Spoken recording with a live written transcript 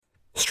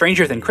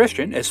Stranger Than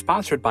Christian is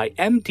sponsored by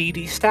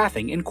MDD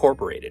Staffing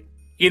Incorporated.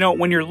 You know,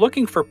 when you're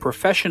looking for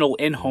professional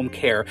in-home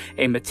care,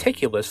 a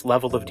meticulous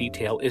level of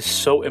detail is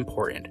so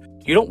important.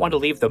 You don't want to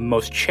leave the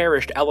most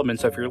cherished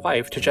elements of your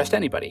life to just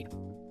anybody.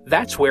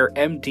 That's where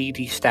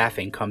MDD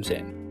Staffing comes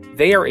in.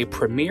 They are a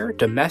premier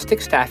domestic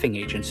staffing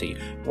agency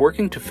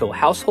working to fill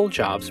household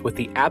jobs with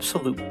the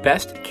absolute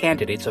best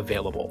candidates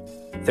available.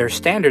 Their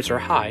standards are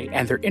high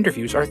and their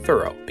interviews are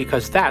thorough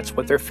because that's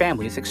what their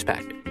families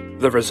expect.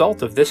 The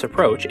result of this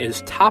approach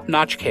is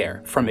top-notch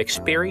care from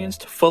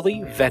experienced, fully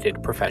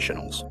vetted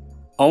professionals.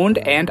 Owned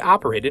and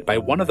operated by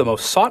one of the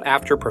most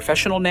sought-after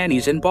professional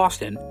nannies in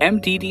Boston,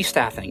 MDD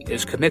Staffing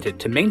is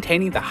committed to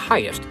maintaining the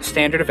highest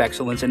standard of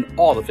excellence in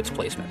all of its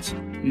placements.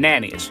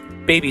 Nannies,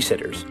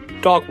 babysitters,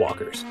 dog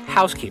walkers,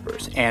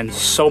 housekeepers, and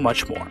so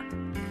much more.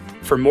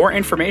 For more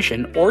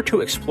information or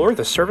to explore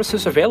the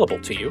services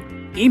available to you,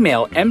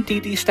 email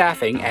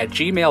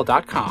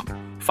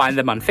mddstaffing@gmail.com, find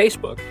them on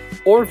Facebook,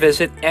 or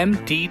visit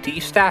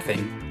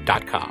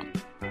mddstaffing.com.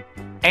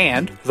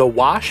 And The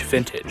Wash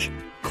Vintage,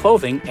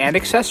 clothing and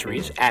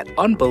accessories at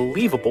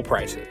unbelievable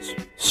prices.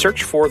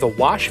 Search for The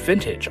Wash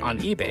Vintage on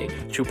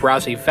eBay to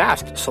browse a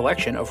vast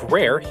selection of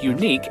rare,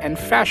 unique, and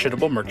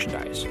fashionable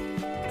merchandise.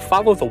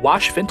 Follow The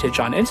Wash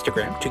Vintage on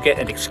Instagram to get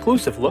an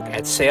exclusive look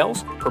at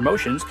sales,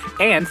 promotions,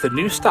 and the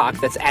new stock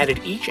that's added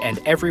each and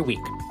every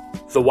week.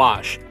 The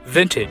Wash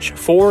Vintage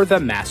for the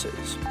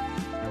masses.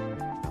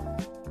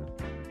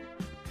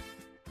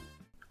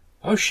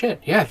 Oh shit,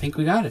 yeah, I think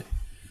we got it.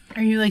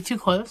 Are you too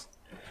close?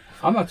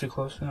 I'm not too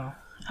close, no.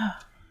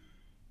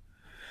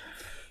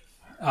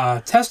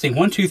 Testing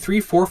 1, 2, 3,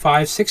 4,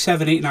 5, 6,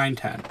 7, 8, 9,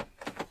 10.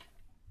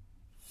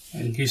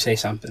 And you say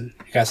something.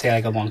 You gotta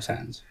say a long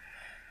sentence.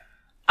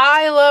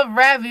 I love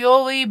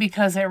ravioli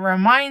because it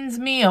reminds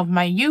me of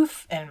my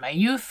youth, and my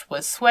youth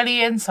was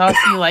sweaty and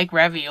saucy like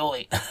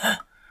ravioli.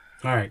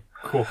 Alright,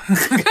 cool.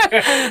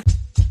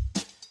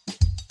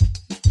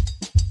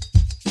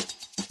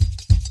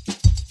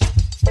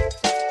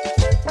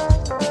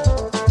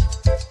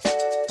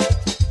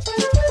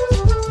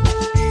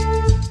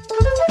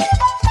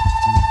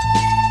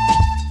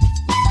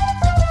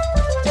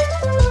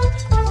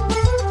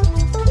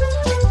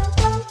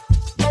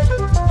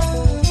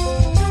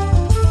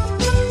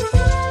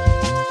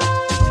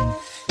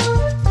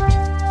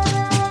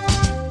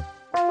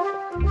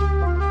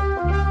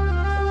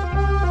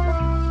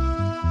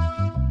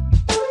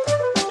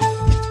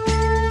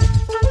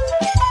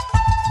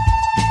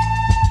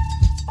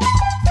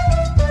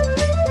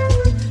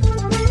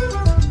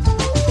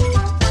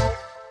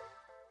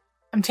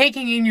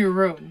 Taking in your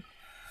room.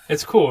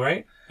 It's cool,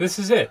 right? This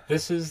is it.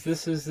 This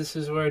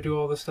is where I do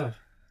all this stuff.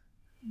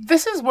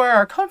 This is where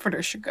our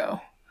comforter should go.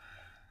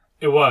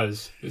 It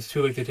was. It's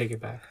too late to take it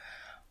back.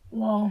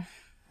 Well,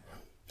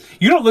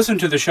 you don't listen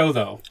to the show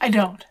though. I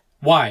don't.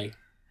 Why?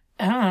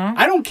 I don't know.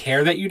 I don't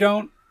care that you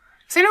don't.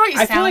 So you know what you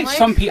sound feel like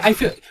some people. I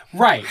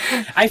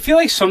feel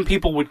like some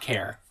people would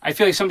care. I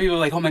feel like some people are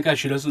like, oh my god,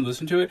 she doesn't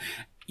listen to it.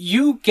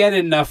 You get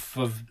enough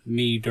of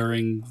me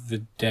during the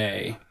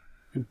day.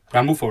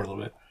 I'll move forward a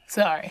little bit.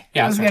 Sorry.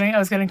 Yeah, I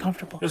was getting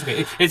comfortable. It's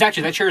okay. It's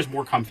actually, that chair is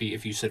more comfy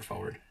if you sit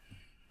forward.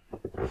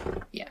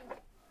 Yeah.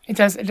 It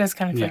does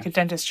kind of feel like a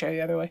dentist chair the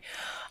other way.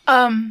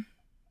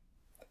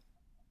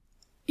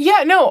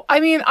 Yeah, no, I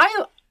mean,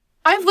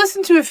 I've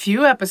listened to a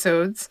few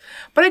episodes,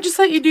 but I just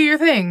let you do your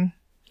thing.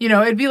 You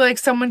know, it'd be like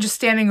someone just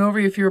standing over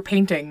you if you were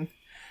painting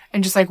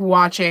and just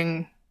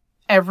watching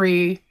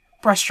every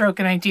brushstroke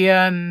an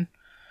idea and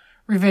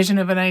revision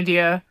of an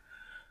idea.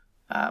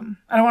 I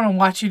don't want to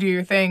watch you do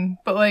your thing,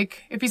 but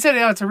if you said,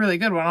 oh, it's a really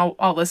good one,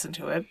 I'll listen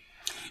to it.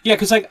 Yeah,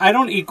 because I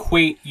don't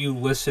equate you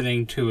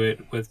listening to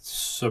it with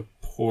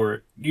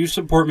support. You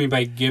support me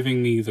by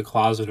giving me the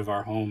closet of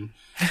our home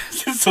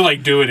just to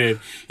do it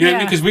in. You know what I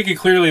mean? Because we could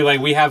clearly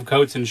we have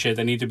coats and shit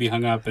that need to be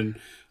hung up, and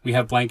we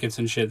have blankets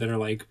and shit that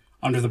are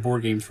under the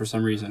board games for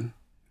some reason.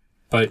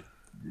 But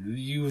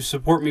you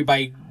support me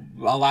by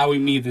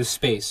allowing me this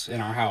space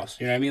in our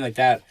house. You know what I mean?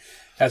 That.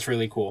 That's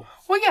really cool.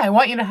 Well, yeah, I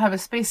want you to have a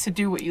space to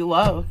do what you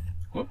love.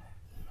 Whoop.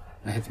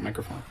 I hit the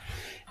microphone.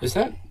 Is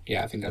that?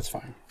 Yeah, I think that's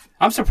fine.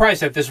 I'm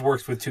surprised that this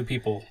works with two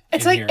people.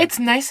 It's in here. It's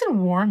nice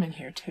and warm in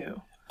here,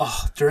 too.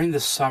 Oh, during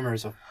the summer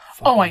is a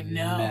fucking I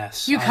know.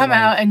 mess. You come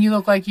out and you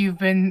look like you've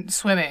been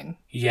swimming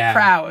for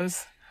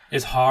hours.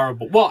 It's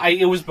horrible. Well,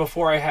 it was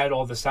before I had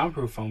all the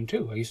soundproof foam,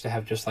 too. I used to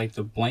have just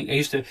the blanket. I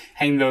used to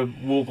hang the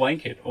wool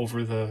blanket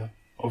over the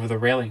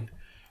railing.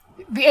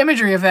 The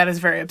imagery of that is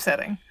very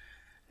upsetting.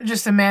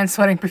 Just a man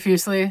sweating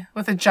profusely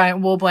with a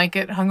giant wool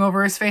blanket hung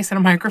over his face and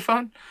a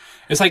microphone.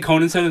 It's like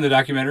Conan said in the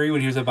documentary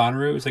when he was at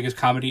Bonnaroo. It's like his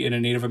comedy in a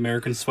Native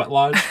American sweat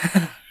lodge.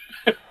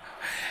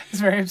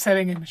 It's very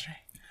upsetting imagery.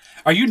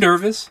 Are you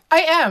nervous? I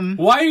am.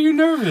 Why are you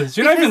nervous?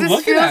 You're not even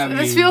looking at me.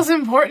 This feels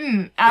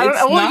important.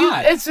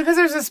 It's because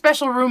there's a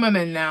special room I'm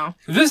in now.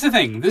 This is the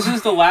thing. This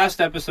is the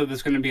last episode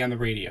that's going to be on the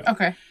radio.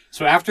 Okay.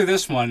 So after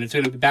this one, it's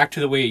going to be back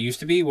to the way it used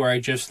to be, where I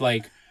just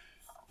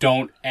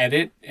don't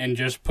edit and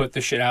just put the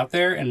shit out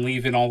there and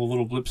leave in all the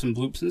little blips and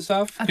bloops and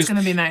stuff. That's going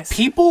to be nice.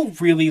 People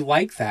really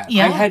like that.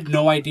 Yeah. I had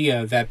no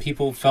idea that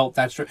people felt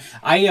that.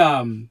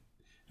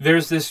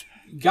 There's this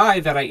guy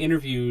that I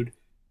interviewed,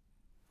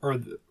 or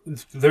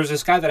there's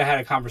this guy that I had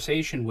a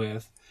conversation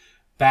with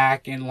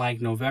back in like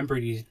November,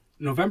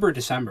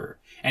 December,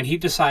 and he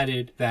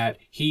decided that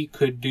he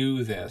could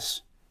do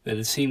this. That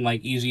it seemed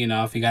like easy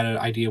enough. He got an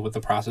idea what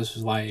the process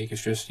was like.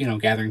 It's just,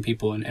 gathering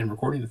people and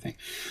recording the thing.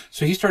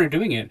 So he started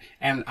doing it.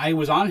 And I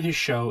was on his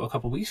show a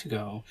couple weeks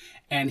ago.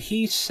 And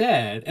he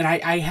said, and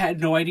I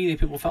had no idea that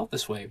people felt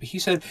this way, but he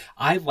said,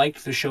 I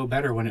liked the show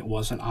better when it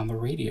wasn't on the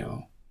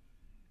radio.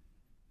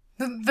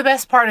 The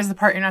best part is the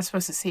part you're not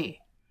supposed to see.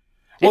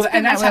 Well,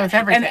 and that's with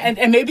everything.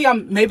 And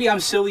maybe I'm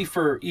silly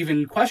for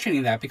even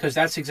questioning that, because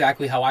that's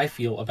exactly how I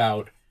feel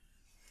about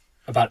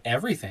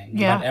everything.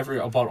 Yeah.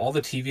 About all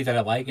the TV that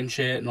I like and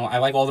shit. And I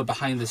like all the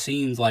behind the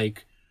scenes,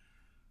 like,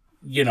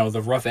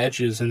 the rough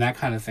edges and that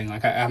kind of thing.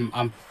 Like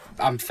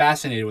I'm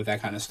fascinated with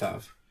that kind of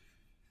stuff.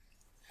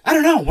 I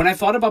don't know. When I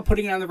thought about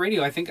putting it on the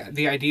radio, I think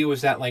the idea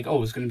was that like,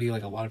 it's going to be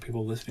like a lot of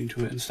people listening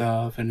to it and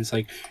stuff, and it's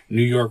like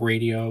New York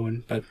radio,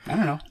 but I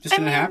don't know, it just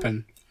didn't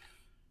happen.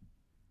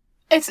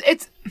 It's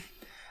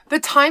the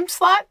time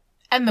slot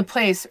and the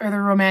place are the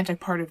romantic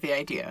part of the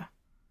idea.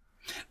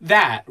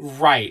 That,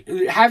 right.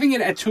 Having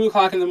it at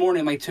 2:00 in the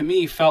morning, like, to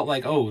me, felt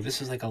like,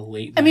 this is like a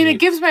late night. I mean, it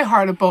gives my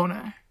heart a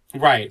boner.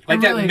 Right. Like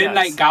it that really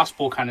midnight does.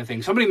 gospel kind of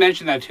thing. Somebody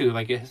mentioned that too.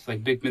 Like, it's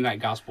like big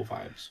midnight gospel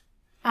vibes.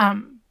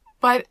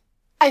 But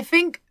I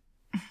think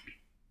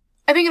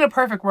in a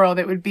perfect world,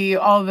 it would be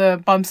all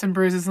the bumps and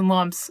bruises and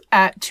lumps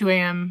at 2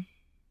 a.m.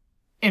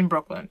 in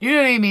Brooklyn. You know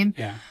what I mean?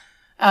 Yeah.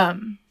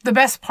 The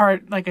best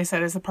part, like I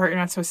said, is the part you're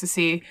not supposed to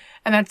see.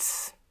 And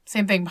that's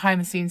same thing behind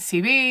the scenes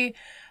TV.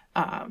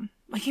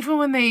 Like, even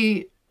when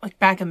they, like,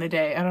 back in the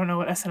day, I don't know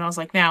what SNL's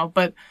like now,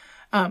 but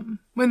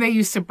when they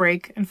used to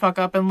break and fuck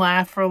up and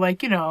laugh for,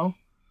 like,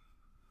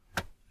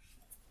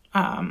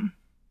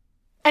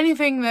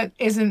 anything that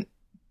isn't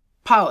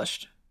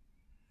polished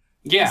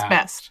is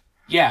best.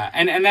 Yeah,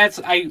 and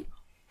that's, I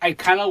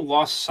kind of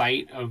lost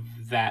sight of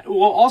that.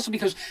 Well, also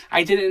because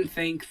I didn't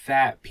think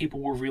that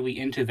people were really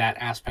into that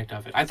aspect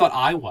of it. I thought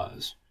I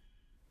was.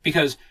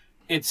 Because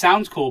it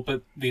sounds cool,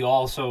 but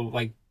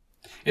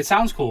it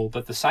sounds cool,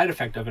 but the side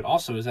effect of it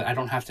also is that I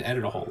don't have to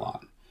edit a whole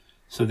lot.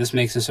 So this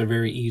makes this a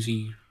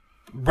very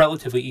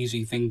relatively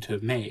easy thing to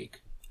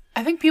make.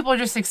 I think people are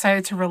just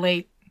excited to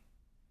relate.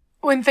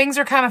 When things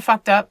are kind of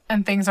fucked up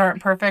and things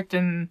aren't perfect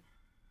and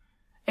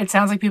it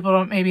sounds like people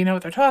don't maybe know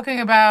what they're talking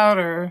about,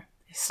 or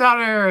they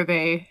stutter, or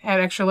they add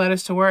extra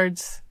letters to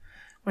words,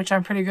 which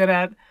I'm pretty good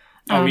at.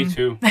 Me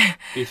too.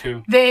 Me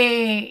too.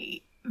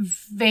 They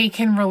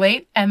can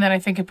relate, and then I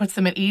think it puts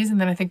them at ease,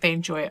 and then I think they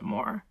enjoy it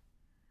more.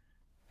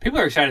 People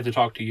are excited to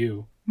talk to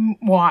you.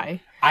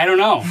 Why? I don't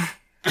know.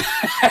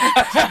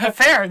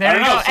 Fair. There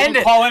you go. End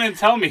it. Call in and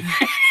tell me.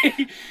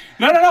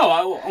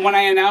 No. When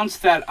I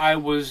announced that I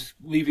was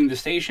leaving the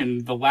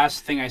station, the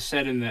last thing I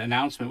said in the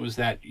announcement was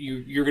that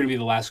you're going to be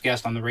the last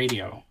guest on the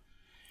radio.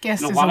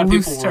 Guest and is a lot a of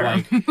loose people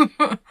term.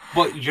 were like,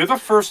 "Well,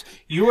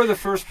 you are the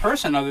first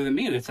person other than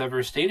me that's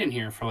ever stayed in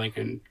here for like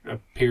a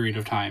period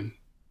of time."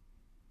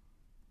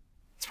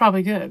 It's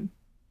probably good.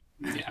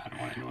 Yeah, I don't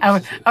want to know.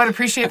 I would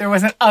appreciate there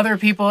wasn't other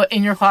people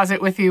in your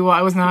closet with you while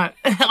I was not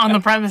on the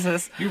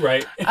premises. You're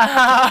right.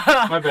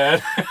 My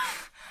bad.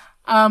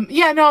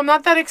 Yeah, no, I'm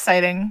not that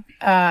exciting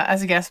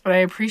as a guest, but I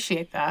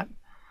appreciate that.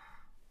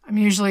 I'm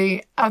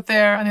usually out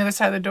there on the other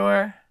side of the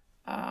door,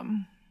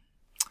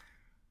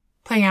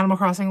 playing Animal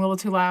Crossing a little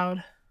too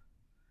loud.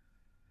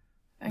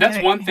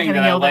 That's one thing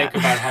that I like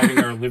about having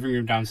our living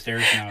room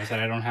downstairs now, is that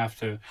I don't have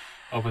to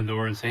open the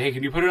door and say, "Hey,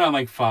 can you put it on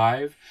like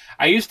 5?"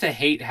 I used to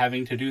hate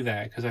having to do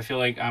that because I feel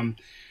like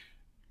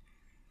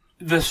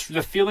the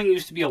feeling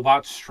used to be a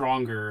lot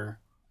stronger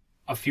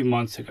a few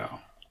months ago,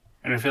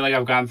 and I feel like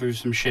I've gone through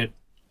some shit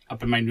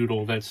up in my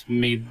noodle that's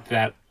made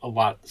that a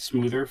lot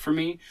smoother for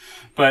me.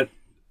 But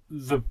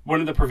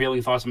one of the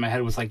prevailing thoughts in my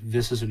head was like,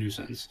 this is a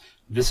nuisance.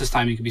 This is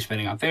time you could be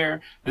spending out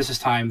there. This is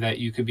time that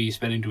you could be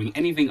spending doing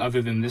anything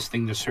other than this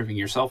thing that's serving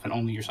yourself and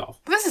only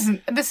yourself.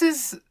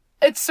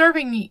 It's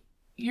serving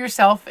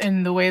yourself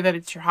in the way that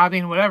it's your hobby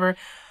and whatever,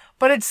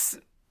 but it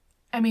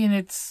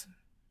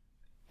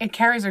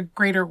carries a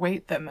greater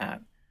weight than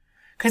that.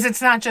 Because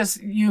it's not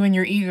just you and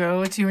your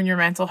ego, it's you and your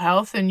mental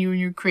health, and you and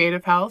your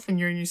creative health, and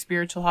you and your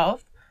spiritual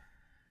health.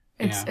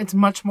 It's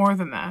much more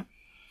than that.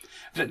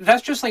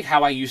 That's just like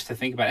how I used to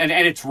think about it.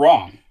 And it's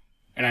wrong.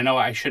 And I know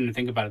I shouldn't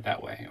think about it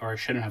that way, or I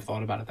shouldn't have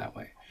thought about it that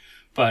way.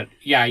 But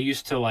yeah, I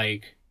used to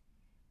I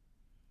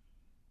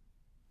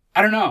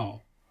don't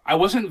know. I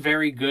wasn't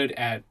very good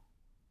at,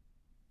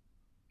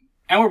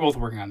 and we're both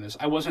working on this,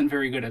 I wasn't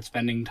very good at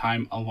spending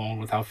time alone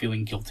without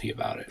feeling guilty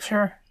about it.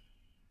 Sure.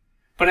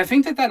 But I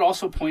think that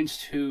also points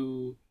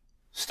to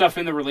stuff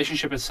in the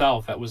relationship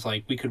itself that was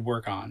like, we could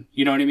work on.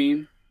 You know what I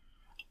mean?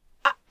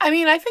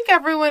 I think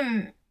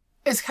everyone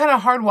is kind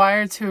of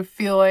hardwired to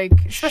feel like,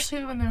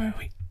 especially when they're...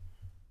 Wait.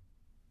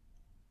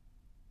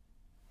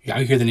 Yeah,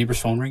 you hear the neighbor's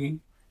phone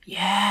ringing?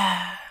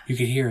 Yeah. You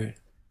could hear it.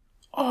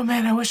 Oh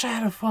man, I wish I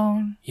had a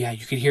phone. Yeah,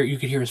 you could hear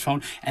his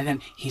phone, and then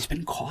he's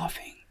been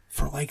coughing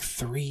for like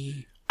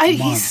 3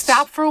 months. He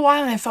stopped for a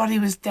while, and I thought he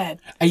was dead.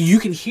 And you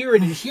can hear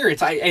it in here.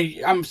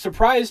 I'm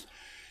surprised.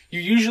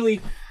 You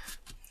usually,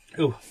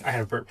 I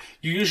had a burp.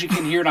 You usually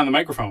can hear it on the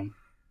microphone.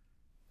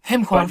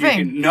 Him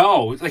coughing?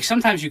 No, like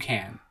sometimes you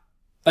can.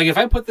 Like if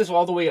I put this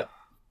all the way up,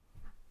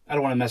 I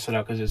don't want to mess it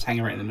up because it's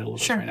hanging right in the middle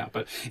of us right now.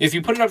 But if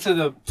you put it up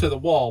to the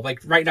wall,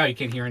 like right now you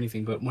can't hear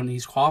anything. But when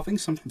he's coughing,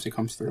 sometimes it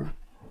comes through.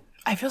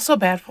 I feel so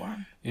bad for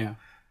him. Yeah.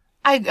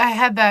 I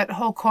had that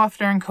whole cough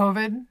during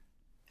COVID,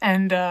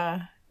 and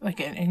like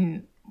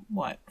in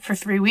what, for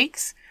 3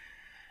 weeks,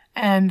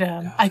 and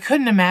I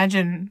couldn't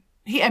imagine.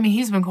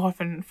 He's been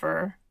coughing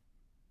for,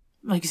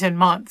 like you said,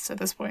 months at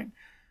this point.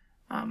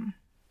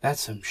 That's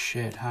some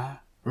shit, huh?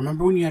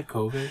 Remember when you had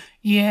COVID?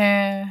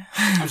 Yeah.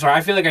 I'm sorry.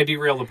 I feel like I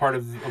derailed the part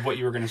of what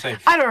you were going to say.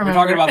 I don't remember.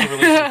 We're talking about the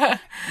relationship.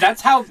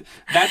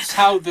 That's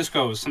how this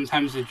goes.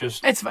 Sometimes it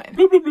just... It's fine.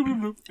 Bloop, bloop,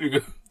 bloop,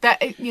 bloop.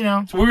 That, you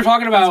know... So we were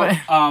talking about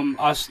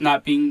us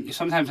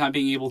sometimes not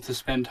being able to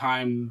spend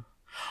time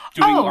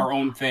doing our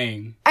own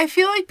thing. I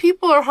feel like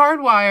people are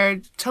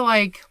hardwired to,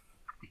 like...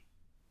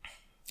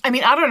 I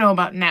don't know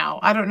about now.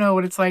 I don't know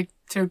what it's like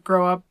to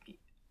grow up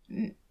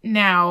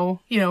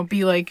now,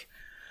 be like...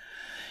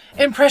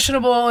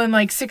 impressionable in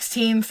like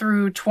 16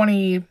 through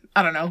 20,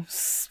 I don't know,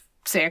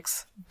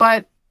 6.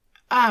 But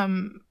I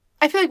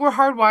feel like we're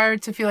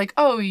hardwired to feel like,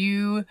 oh,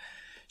 you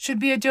should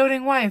be a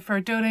doting wife or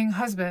a doting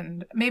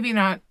husband. Maybe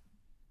not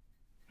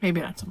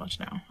so much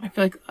now. I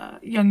feel like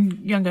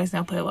young guys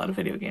now play a lot of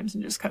video games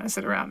and just kind of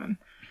sit around and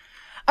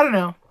I don't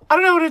know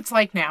what it's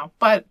like now,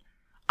 but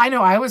I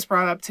know I was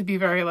brought up to be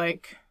very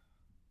like,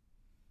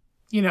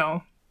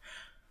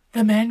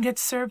 the man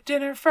gets served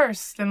dinner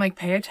first and like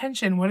pay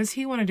attention. What does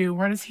he want to do?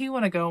 Where does he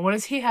want to go? What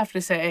does he have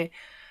to say?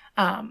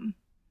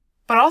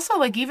 But also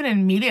like even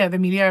in the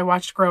media I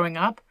watched growing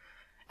up,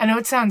 I know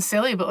it sounds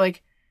silly, but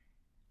like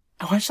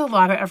I watched a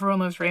lot of Everyone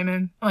Loves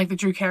Raymond, like the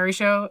Drew Carey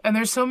Show. And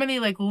there's so many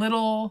like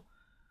little,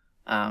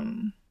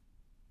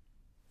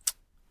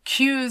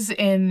 cues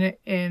in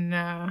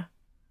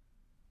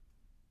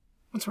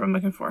what's what I'm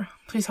looking for?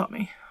 Please help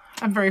me.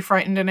 I'm very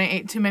frightened and I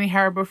ate too many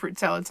Haribo fruit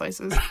salad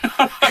slices.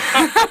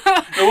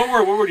 No,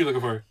 what word are you looking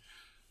for?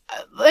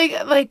 Like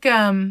I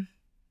don't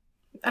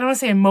want to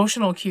say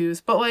emotional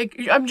cues, but like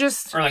I'm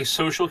just... Or like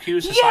social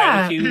cues,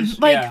 societal cues?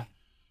 Like,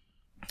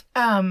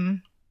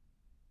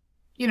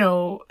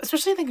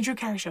 especially I think Drew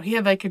Carey Show. He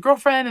had like a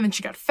girlfriend and then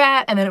she got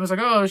fat and then it was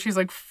like, oh, she's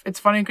like, it's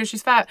funny because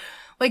she's fat.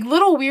 Like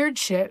little weird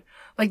shit.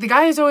 Like the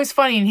guy is always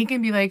funny and he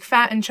can be like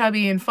fat and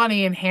chubby and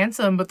funny and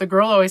handsome, but the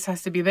girl always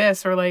has to be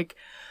this. Or like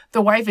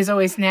the wife is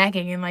always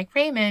nagging and like,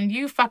 Raymond,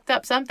 you fucked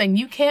up something.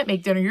 You can't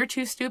make dinner. You're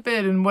too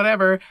stupid and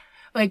whatever.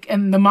 Like,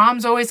 and the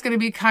mom's always going to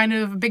be kind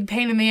of a big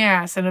pain in the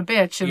ass and a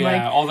bitch. And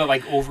like, all that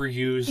like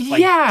overused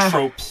like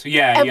tropes.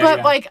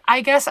 But like,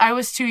 I guess I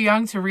was too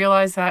young to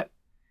realize that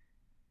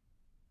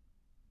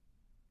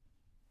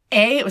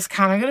it was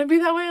kind of going to be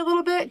that way a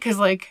little bit. Cause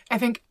like, I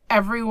think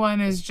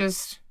everyone is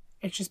it's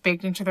just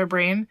baked into their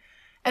brain.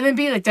 And then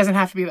B, like, doesn't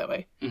have to be that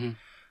way.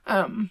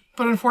 Mm-hmm.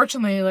 But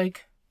unfortunately,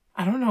 like,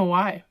 I don't know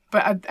why,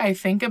 but I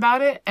think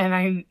about it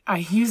and I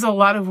use a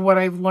lot of what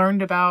I've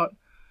learned about,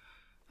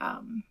 I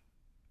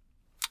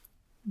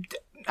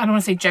don't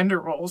want to say gender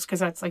roles because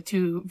that's like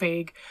too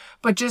vague,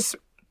 but just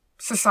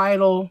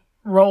societal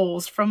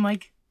roles from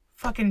like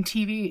fucking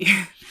TV.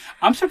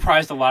 I'm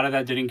surprised a lot of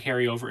that didn't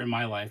carry over in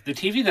my life. The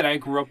TV that I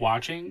grew up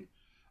watching,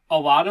 a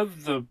lot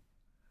of the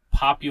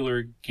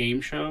popular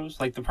game shows,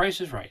 like The Price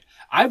is Right.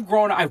 I've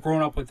grown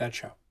up with that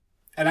show.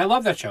 And I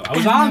love that show. I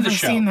was on the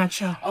show. I've never seen that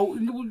show.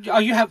 Oh,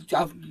 you have...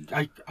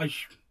 I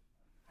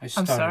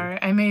I'm sorry.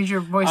 I made your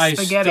voice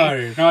spaghetti. I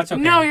stuttered. No, it's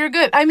okay. No, you're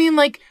good. I mean,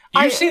 like...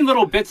 You've seen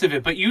little bits of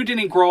it, but you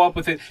didn't grow up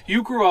with it.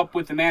 You grew up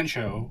with The Man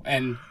Show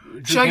and...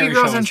 Shaggy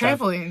Girls on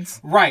Trampolines.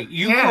 Right.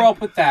 You grew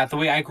up with that the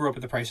way I grew up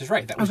with The Price is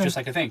Right. That was just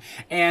like a thing.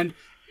 And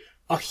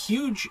a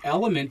huge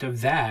element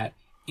of that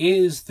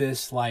is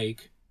this,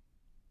 like...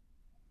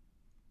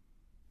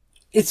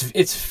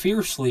 It's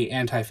fiercely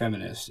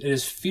anti-feminist. It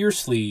is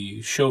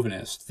fiercely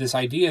chauvinist. This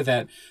idea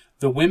that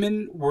the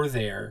women were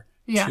there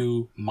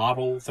to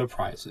model the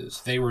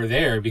prizes. They were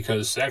there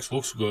because sex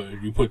looks good.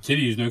 You put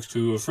titties next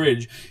to a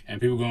fridge, and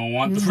people are going to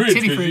want the fridge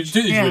because there's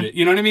titties with it.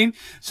 You know what I mean?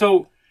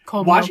 So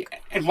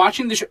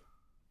watching the show.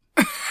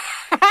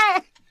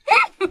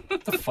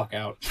 Get the fuck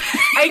out.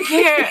 I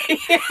can't.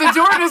 The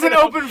door doesn't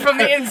open from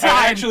the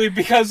inside. Actually,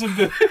 because of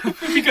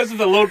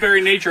the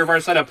load-bearing nature of our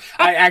setup,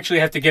 I actually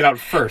have to get out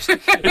first. No,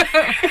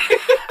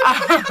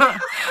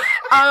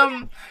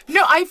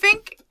 I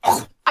think.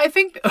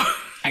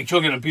 I'm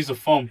choking on a piece of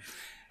foam.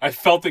 I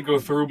felt it go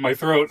through my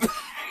throat.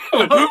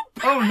 Oh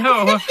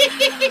no!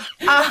 It's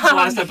the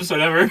last episode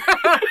ever.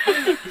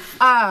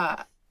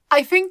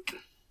 I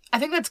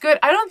think that's good.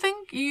 I don't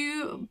think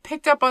you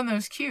picked up on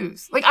those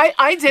cues. Like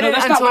I didn't. No,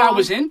 that's until... not what I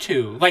was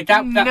into. Like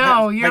that. You're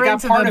like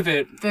into that part of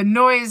it. The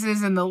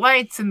noises and the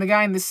lights and the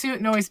guy in the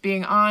suit always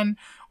being on,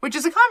 which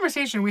is a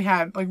conversation we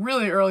had like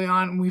really early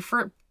on when we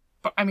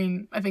I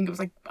mean, I think it was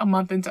like a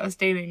month into us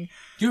dating.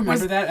 Do you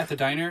remember that at the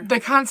diner? The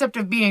concept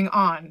of being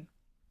on.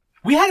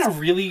 We had a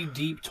really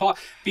deep talk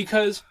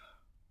because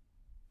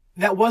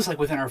that was like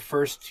within our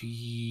first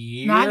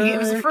year. It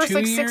was the first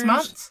like 6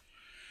 months.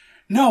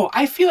 No,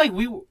 I feel like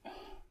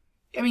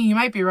I mean, you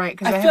might be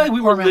right. I feel like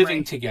we were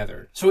living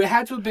together. So it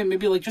had to have been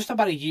maybe like just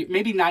about a year,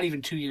 maybe not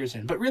even 2 years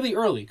in, but really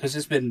early because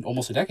it's been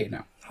almost a decade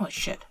now. Holy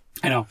shit.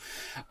 I know.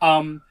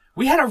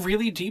 We had a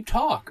really deep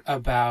talk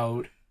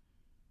about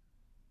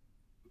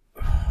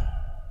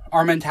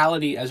our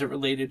mentality as it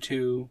related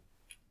to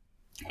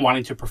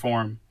wanting to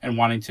perform and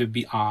wanting to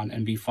be on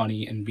and be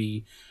funny and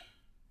be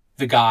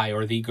the guy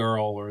or the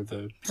girl or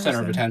the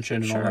center of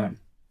attention and all that.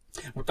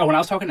 When I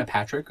was talking to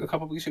Patrick a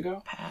couple weeks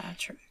ago.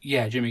 Patrick.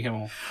 Yeah, Jimmy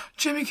Kimmel.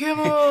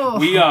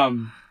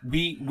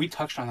 We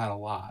touched on that a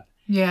lot.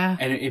 Yeah.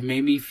 And it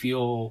made me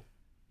feel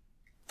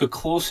the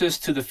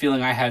closest to the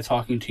feeling I had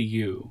talking to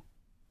you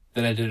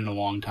that I did in a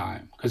long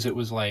time. Because it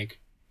was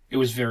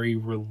very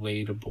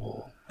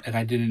relatable. And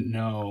I didn't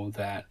know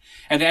that.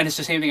 And it's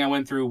the same thing I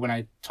went through when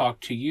I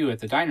talked to you at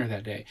the diner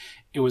that day.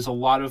 There were a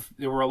lot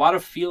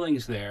of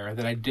feelings there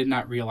that I did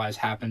not realize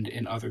happened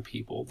in other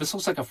people. This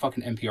looks like a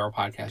fucking NPR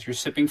podcast. You're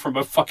sipping from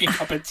a fucking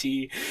cup of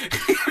tea.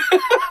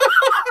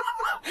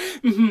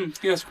 Mm-hmm.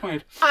 Yes,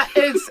 quite.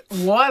 It's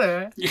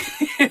water.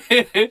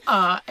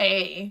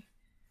 A.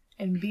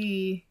 And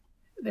B,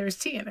 there's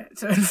tea in it.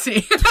 So it's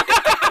C.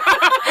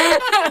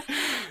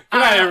 Good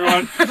night,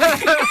 everyone.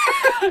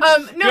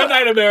 No, good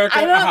night, America.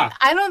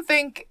 I don't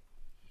think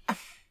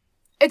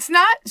it's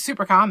not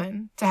super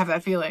common to have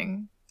that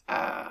feeling.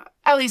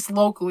 At least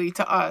locally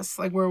to us,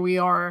 like where we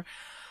are.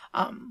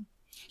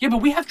 Yeah,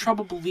 but we have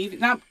trouble believing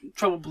that.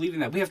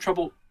 We have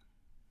trouble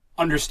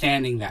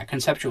understanding that,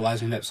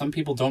 conceptualizing that some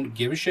people don't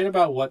give a shit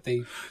about what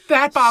they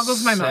that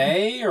boggles my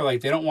mind. Or like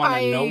they don't want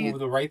to know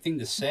the right thing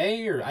to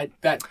say, or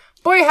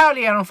boy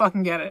howdy, I don't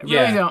fucking get it.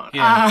 Yeah, really don't.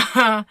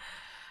 Yeah.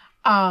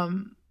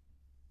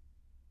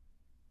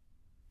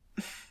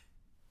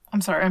 I'm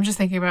sorry. I'm just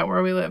thinking about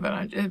where we live,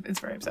 and it's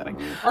very upsetting.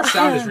 Our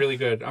sound is really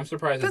good. I'm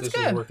surprised that this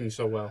good. is working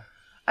so well.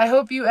 I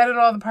hope you edit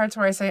all the parts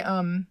where I say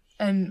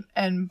and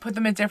put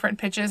them at different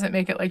pitches and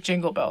make it like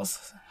Jingle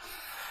Bells,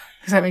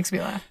 because that makes me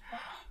laugh.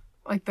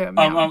 Like the all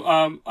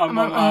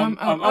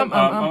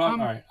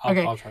right.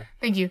 I'll try.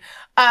 Thank you.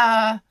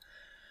 Yeah.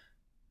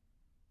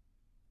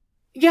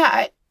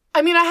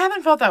 I mean, I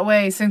haven't felt that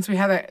way since we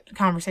had that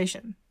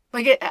conversation.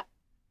 Like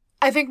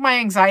I think my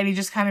anxiety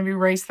just kind of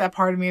erased that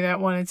part of me that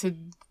wanted to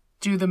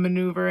do the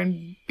maneuver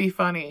and be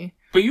funny.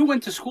 But you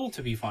went to school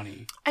to be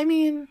funny. I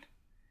mean,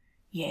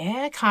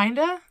 yeah,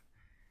 kinda.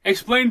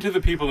 Explain to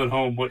the people at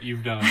home what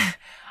you've done.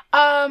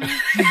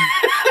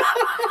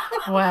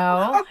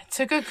 Well, I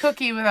took a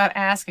cookie without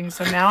asking,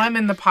 so now I'm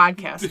in the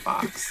podcast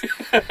box.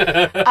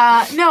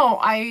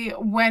 No,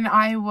 when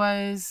I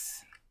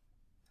was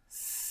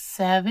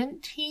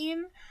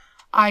 17,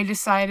 I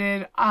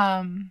decided,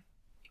 I'm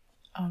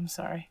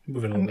sorry.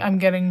 I'm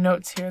getting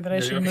notes here that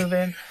I should move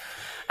in.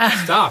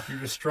 Stop, you're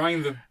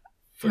destroying the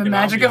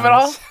magic ambiance. of it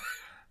all.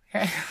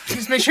 Okay.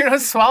 Just make sure you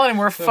don't swallow and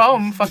we're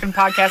foam, fucking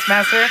podcast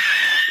master.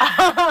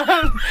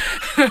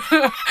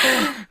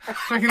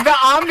 Fucking the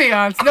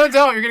ambiance. No,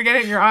 don't. You're going to get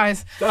it in your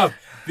eyes. Stop.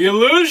 The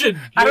illusion.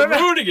 You're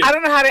ruining it. I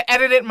don't know how to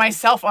edit it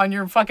myself on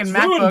your fucking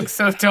MacBook,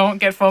 so don't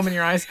get foam in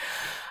your eyes.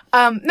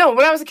 No,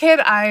 when I was a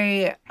kid,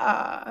 I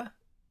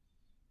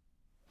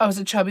was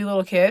a chubby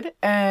little kid,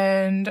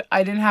 and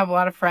I didn't have a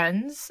lot of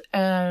friends.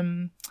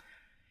 And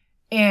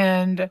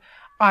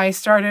I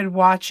started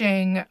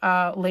watching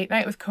Late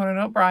Night with Conan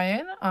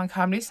O'Brien on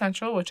Comedy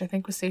Central, which I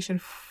think was station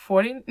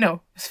 40. No,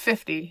 it was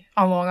 50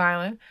 on Long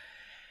Island.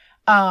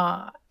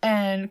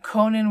 And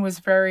Conan was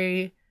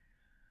very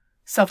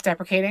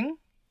self-deprecating,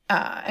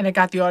 and it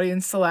got the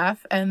audience to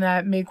laugh, and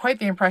that made quite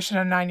the impression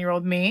on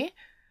 9-year-old me.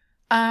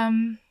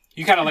 You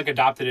kind of like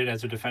adopted it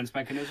as a defense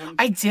mechanism?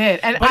 I did.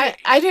 And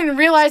I didn't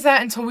realize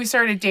that until we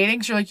started dating.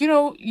 Because you're like,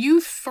 you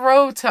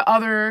throw to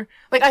other...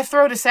 Like, I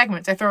throw to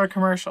segments. I throw to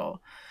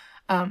commercial.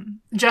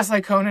 Just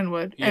like Conan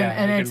would. Yeah,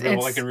 and it's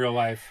like in real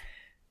life.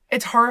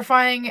 It's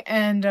horrifying,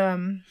 and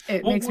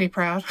it makes me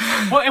proud.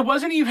 Well, it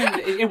wasn't even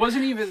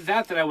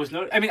that I was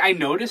I mean, I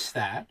noticed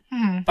that,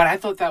 but I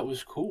thought that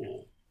was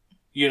cool.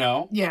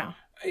 Yeah.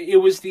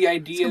 It was the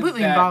idea it's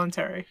completely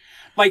involuntary.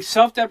 Like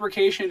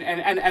self-deprecation,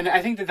 and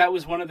I think that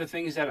was one of the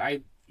things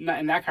that not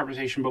in that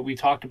conversation, but we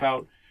talked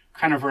about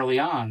kind of early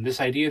on, this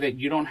idea that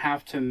you don't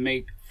have to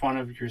make fun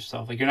of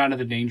yourself. Like, you're not in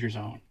the danger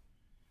zone.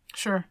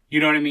 Sure. You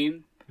know what I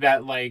mean?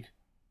 That, like,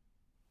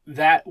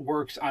 that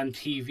works on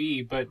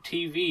TV, but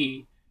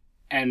TV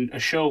and a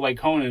show like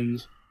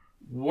Conan's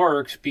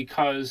works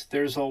because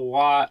there's a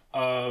lot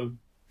of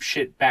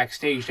shit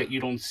backstage that you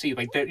don't see.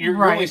 Like, that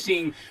you're only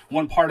seeing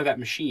one part of that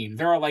machine.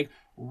 There are, like,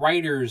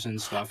 writers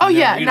and stuff. Oh,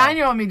 yeah.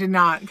 9-year-old me did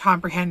not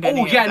comprehend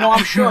any of that. No,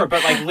 I'm sure.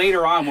 But, like,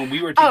 later on when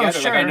we were together,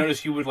 like, I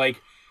noticed you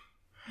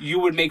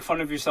would make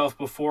fun of yourself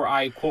before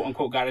I, quote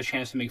unquote, got a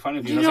chance to make fun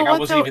of you. I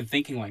wasn't even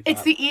thinking like that.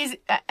 It's the easy,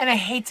 and I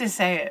hate to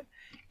say it,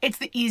 it's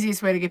the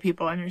easiest way to get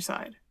people on your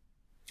side.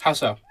 How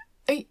so?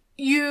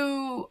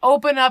 you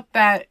open up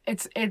that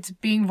it's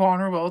being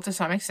vulnerable to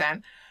some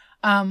extent.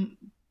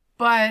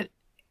 But,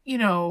 you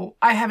know,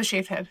 I have a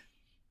shaved head.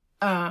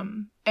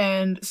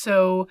 And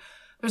so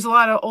there's a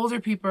lot of older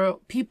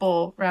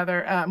people,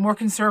 more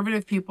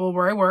conservative people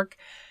where I work.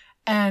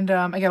 And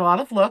I get a lot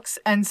of looks.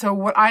 And so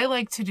what I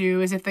like to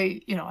do is if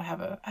they, you know, I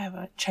have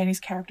a Chinese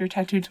character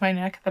tattooed to my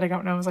neck that I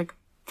don't know is like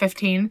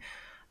 15.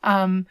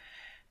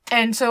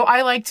 And so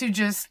I like to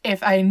just,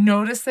 if I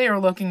notice they are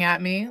looking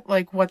at me,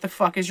 like, what the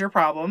fuck is your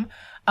problem?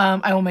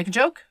 I will make a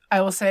joke.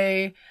 I will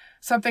say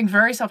something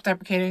very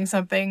self-deprecating,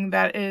 something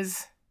that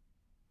is,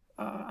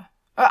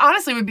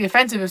 honestly would be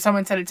offensive if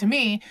someone said it to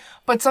me,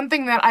 but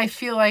something that I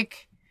feel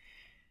like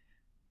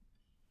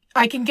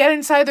I can get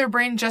inside their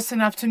brain just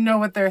enough to know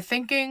what they're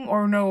thinking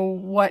or know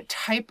what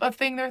type of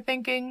thing they're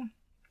thinking.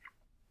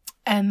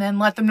 And then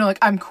let them know, like,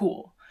 I'm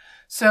cool.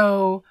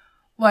 So,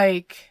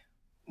 like,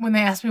 when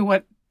they ask me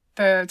what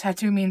the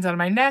tattoo means on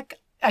my neck,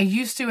 I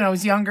used to when I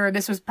was younger.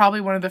 This was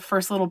probably one of the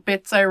first little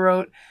bits I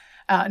wrote,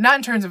 not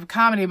in terms of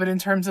comedy, but in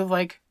terms of,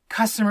 like,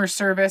 customer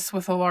service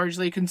with a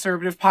largely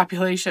conservative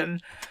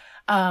population.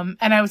 And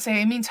I would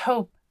say, it means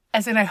hope.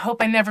 As in, I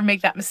hope I never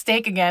make that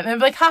mistake again. And I'd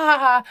be like, ha ha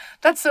ha,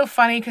 that's so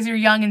funny because you're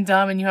young and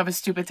dumb and you have a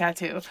stupid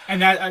tattoo.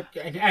 And that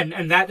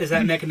and that is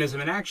that mechanism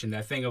in action,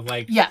 that thing of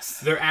like, yes,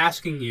 they're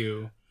asking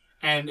you,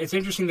 and it's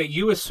interesting that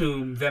you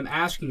assume them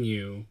asking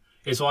you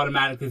is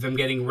automatically them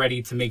getting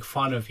ready to make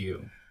fun of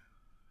you.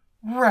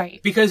 Right.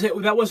 Because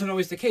that wasn't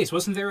always the case.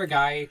 Wasn't there a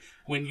guy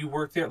when you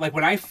worked there? Like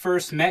when I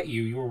first met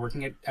you, you were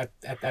working at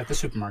the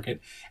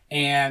supermarket,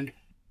 and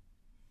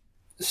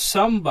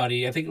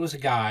somebody, I think it was a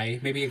guy,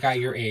 maybe a guy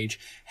your age,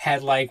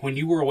 had like, when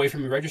you were away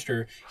from your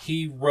register,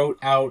 he wrote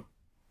out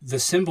the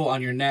symbol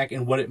on your neck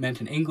and what it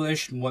meant in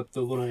English and what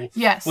the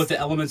what the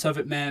elements of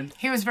it meant.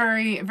 He was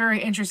very,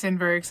 very interested and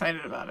very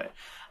excited about it.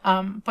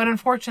 But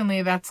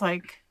unfortunately, that's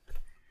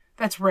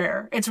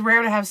rare. It's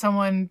rare to have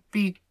someone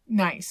be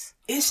nice.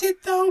 Is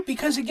it though?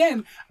 Because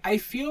again, I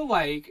feel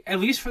like, at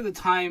least for the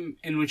time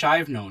in which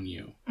I've known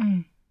you,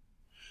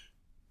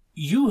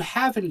 you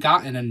haven't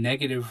gotten a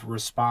negative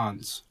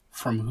response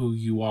from who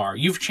you are.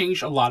 You've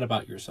changed a lot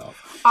lot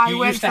yourself.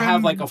 You used to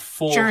have like a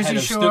full Jersey head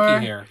of Shore.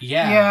 Snooki hair.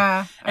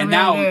 Yeah. And really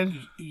now did.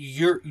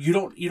 you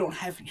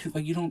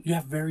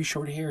have very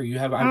short hair. You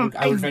have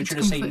I would venture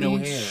to say no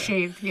hair.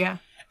 Shaved, yeah.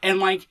 And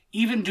like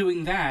even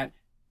doing that,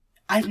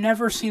 I've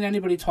never seen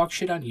anybody talk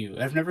shit on you.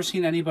 I've never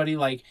seen anybody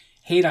like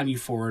hate on you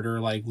for it or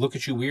like look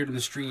at you weird in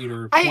the street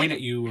or point at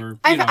you or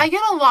I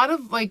get a lot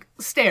of like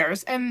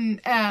stares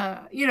and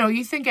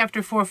you think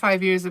after 4 or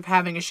 5 years of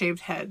having a shaved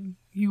head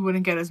you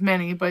wouldn't get as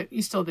many, but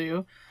you still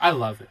do. I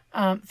love it.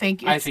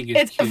 Thank you. I think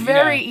it's cute.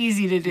 Very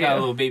easy to do. You got a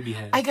little baby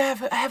head. I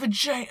have a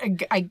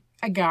giant. I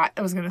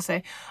was gonna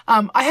say,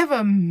 I have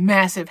a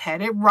massive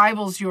head. It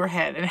rivals your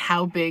head and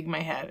how big my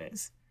head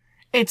is.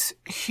 It's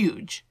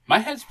huge. My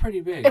head's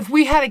pretty big. If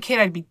we had a kid,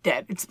 I'd be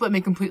dead. It'd split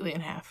me completely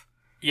in half.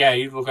 Yeah,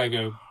 you'd look like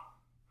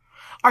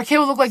our kid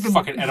would look like the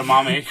fucking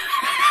edamame.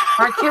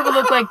 Our kid would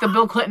look like the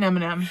Bill Clinton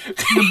M&M,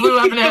 the blue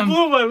M&M. The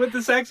blue one with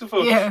the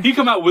saxophone. Yeah, he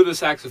come out with a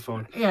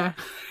saxophone. Yeah,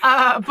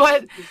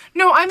 but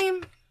no, I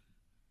mean,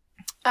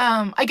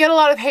 I get a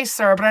lot of "Hey,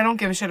 sir," but I don't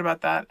give a shit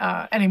about that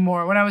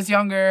anymore. When I was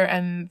younger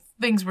and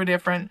things were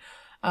different,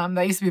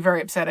 that used to be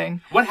very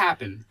upsetting. What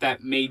happened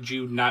that made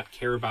you not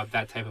care about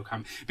that type of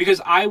comment?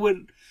 Because I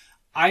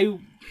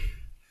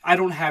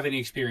don't have any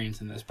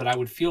experience in this, but I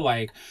would feel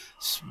like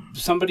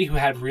somebody who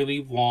had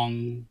really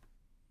long,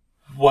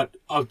 what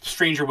a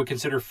stranger would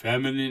consider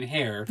feminine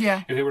hair,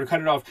 if they were to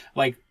cut it off,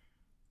 like,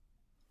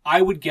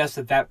 I would guess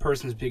that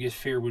person's biggest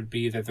fear would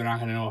be that they're not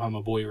going to know if I'm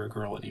a boy or a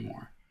girl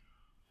anymore.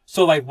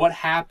 So, like, what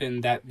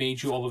happened that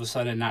made you all of a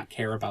sudden not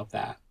care about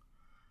that?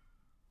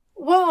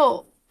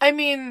 Well, I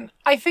mean,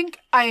 I think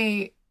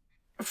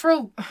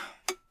for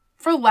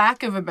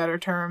lack of a better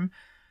term,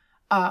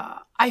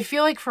 I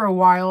feel like for a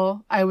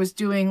while I was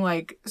doing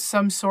like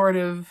some sort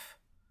of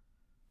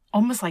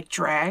almost like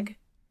drag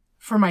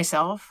for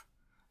myself.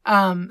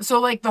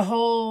 So like the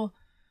whole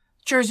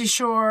Jersey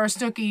Shore,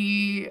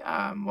 Snooki,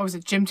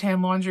 gym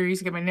tan laundry, used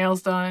to get my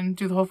nails done,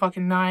 do the whole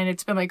fucking 9.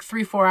 It's been like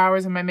 3-4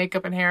 hours in my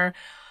makeup and hair.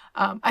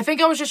 I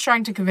think I was just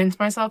trying to convince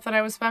myself that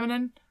I was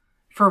feminine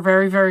for a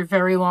very, very,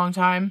 very long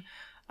time.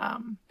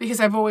 Because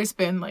I've always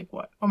been like,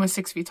 almost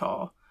 6 feet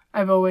tall.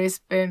 I've always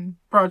been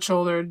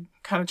broad-shouldered,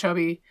 kind of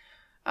chubby,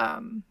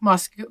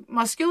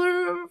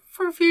 muscular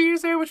for a few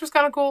years there, which was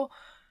kind of cool.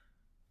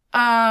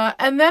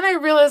 And then I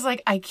realized,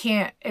 like, I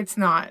can't, it's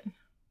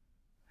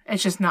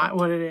just not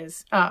what it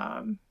is.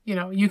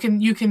 You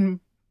can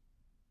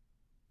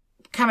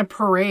kind of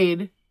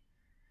parade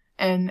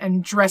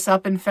and dress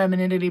up in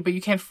femininity, but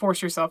you can't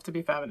force yourself to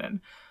be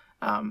feminine.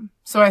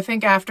 So I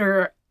think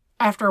after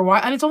a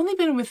while, and it's only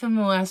been within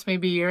the last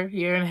maybe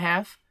year and a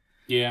half.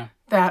 Yeah.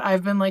 That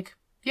I've been like,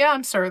 yeah,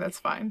 I'm sure that's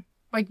fine.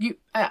 Like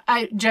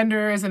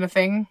gender isn't a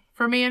thing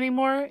for me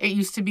anymore. It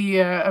used to be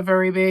a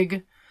very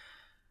big,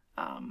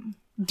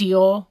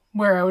 deal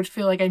where I would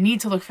feel like I need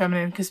to look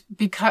feminine because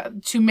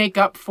to make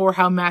up for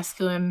how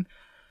masculine,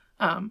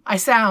 I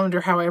sound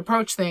or how I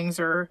approach things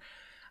or,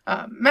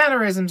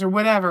 mannerisms or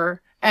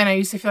whatever. And I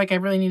used to feel like I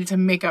really needed to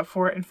make up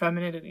for it in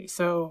femininity.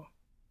 So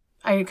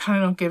I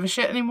kind of don't give a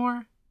shit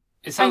anymore.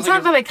 It's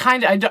not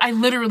that I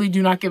literally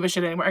do not give a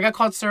shit anymore. I got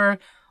called sir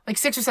like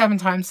 6 or 7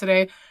 times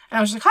today. And I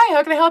was like, hi,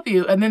 how can I help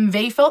you? And then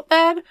they felt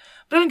bad,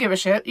 but I don't give a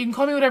shit. You can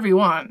call me whatever you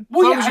want.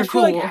 Well, yeah, I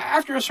feel like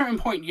after a certain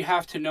point, you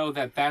have to know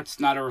that that's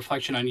not a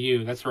reflection on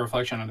you. That's a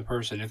reflection on the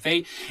person.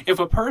 If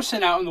a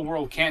person out in the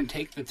world can't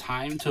take the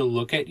time to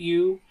look at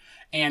you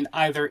and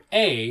either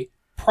A,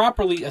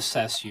 properly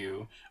assess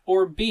you,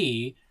 or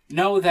B,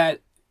 know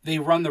that they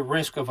run the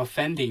risk of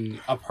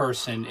offending a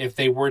person if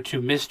they were to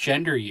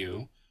misgender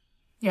you,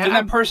 then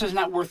that person's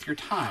not worth your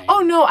time.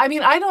 Oh, no, I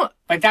mean, I don't...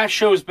 Like, that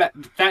shows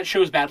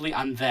badly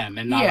on them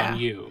and not on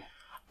you.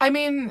 I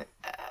mean,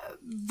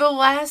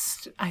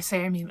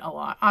 I mean a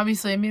lot.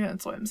 Obviously, I mean,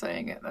 that's why I'm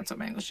saying it. That's what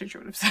my English teacher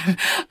would have said.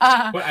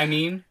 What I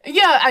mean?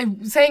 Yeah,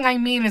 I'm saying I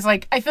mean is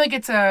like, I feel like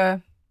it's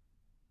a...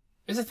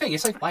 It's a thing.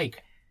 It's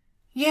like.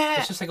 Yeah.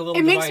 It's just like a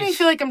little device. Makes me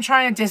feel like I'm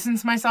trying to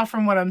distance myself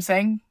from what I'm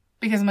saying.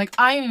 Because I'm like,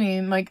 I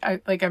mean, like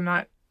I'm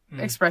not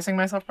expressing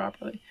myself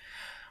properly.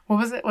 What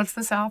was it? What's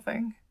the Sal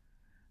thing?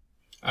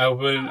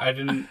 Unfortunately,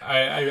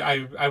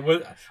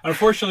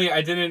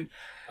 I didn't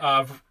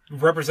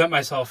represent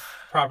myself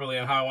properly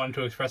on how I wanted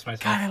to express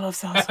myself. God, I love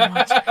Sal so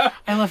much.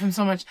 I love him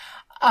so much.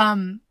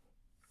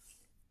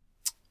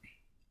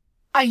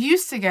 I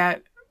used to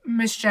get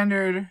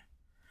misgendered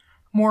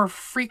more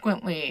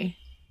frequently,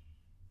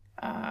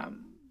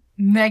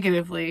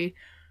 negatively,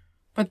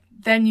 but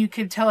then you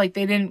could tell, like,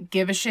 they didn't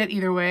give a shit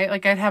either way.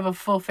 Like, I'd have a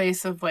full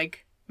face of,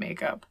 like,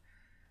 makeup.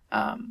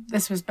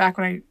 This was back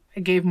when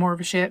I gave more of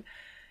a shit.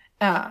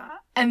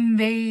 And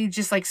they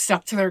just, like,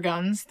 stuck to their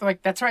guns. They're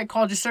like, that's right,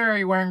 called you sir,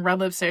 you're wearing red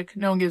lipstick.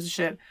 No one gives a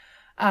shit.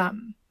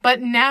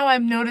 But now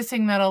I'm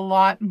noticing that a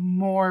lot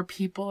more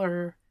people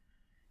are,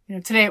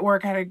 today at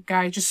work I had a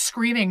guy just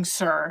screaming,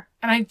 sir.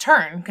 And I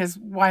turned, because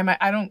why am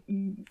I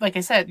don't, like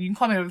I said, you can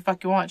call me whatever the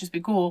fuck you want, just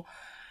be cool.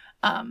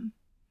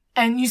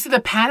 And you see the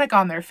panic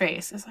on their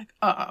face. It's like,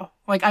 uh-oh.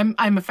 Like,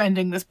 I'm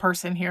offending this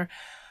person here.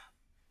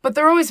 But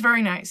they're always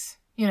very nice,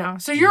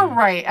 So you're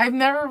right. I've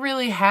never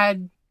really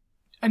had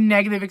a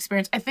negative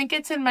experience. I think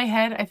it's in my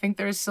head. I think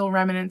there's still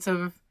remnants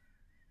of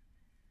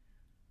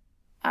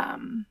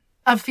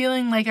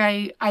feeling like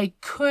I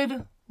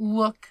could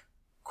look,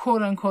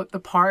 quote unquote, the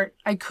part.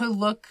 I could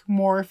look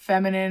more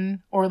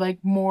feminine or like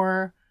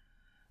more,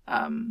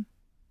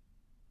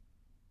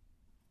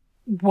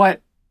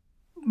 what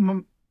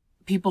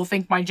people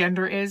think my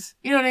gender is.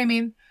 You know what I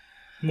mean?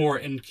 More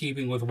in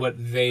keeping with what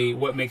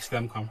makes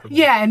them comfortable.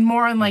 Yeah, and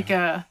more in like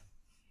a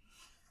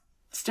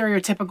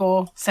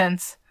stereotypical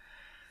sense.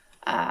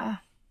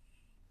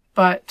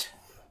 But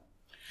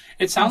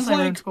it sounds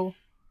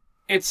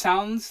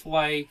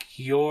like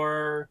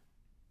your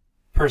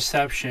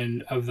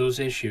perception of those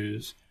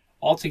issues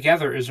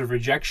altogether is a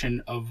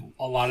rejection of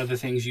a lot of the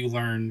things you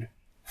learned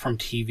from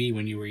TV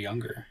when you were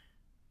younger.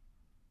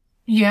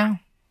 Yeah.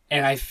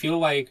 And I feel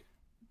like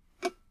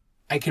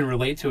I can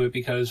relate to it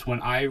because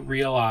when I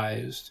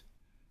realized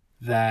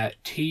that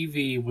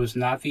TV was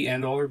not the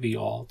end all or be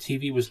all,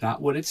 TV was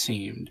not what it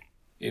seemed.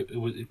 It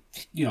was,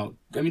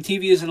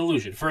 TV is an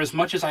illusion. For as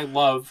much as I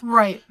love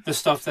the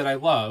stuff that I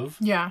love,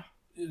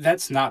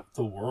 that's not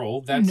the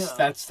world.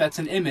 That's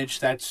an image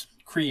that's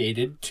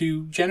created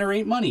to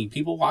generate money.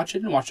 People watch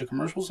it and watch the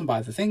commercials and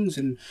buy the things,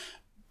 and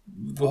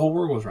the whole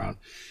world goes round.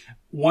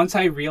 Once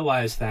I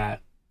realized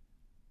that,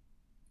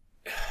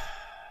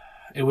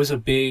 it was a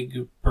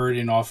big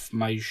burden off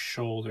my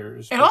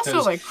shoulders. It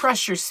also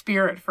crushed your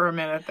spirit for a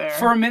minute there.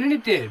 For a minute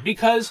it did,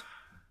 because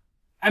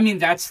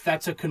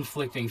that's a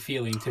conflicting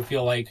feeling to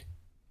feel like...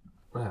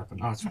 What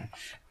happened? Oh, it's fine.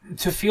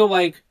 To feel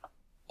like,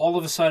 all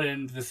of a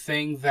sudden, the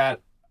thing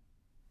that...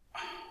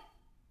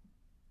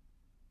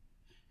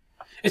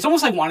 It's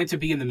almost like wanting to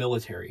be in the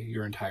military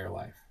your entire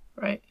life.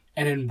 Right.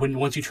 And then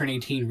once you turn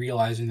 18,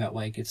 realizing that,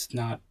 it's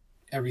not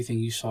everything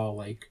you saw,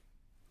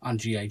 on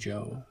G.I.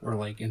 Joe, or,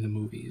 in the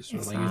movies. Or,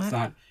 it's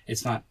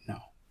not... No,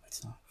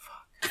 it's not.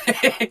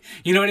 Fuck.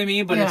 You know what I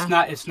mean? But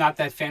it's not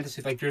that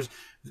fantasy. There's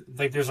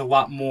a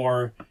lot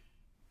more...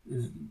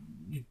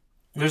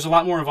 There's a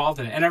lot more involved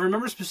in it. And I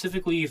remember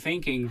specifically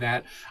thinking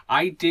that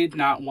I did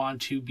not want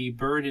to be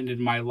burdened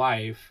in my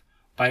life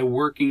by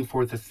working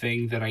for the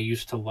thing that I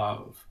used to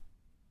love.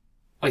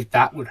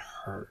 That would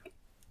hurt.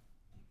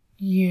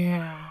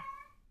 Yeah.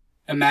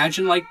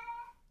 Imagine,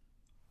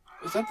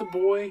 is that the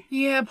boy?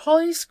 Yeah,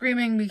 Paulie's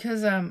screaming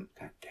because, God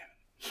damn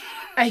it.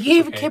 I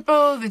gave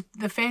Kippo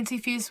the fancy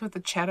feast with the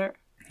cheddar.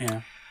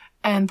 Yeah.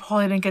 And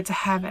Paulie didn't get to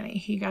have any.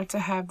 He got to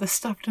have the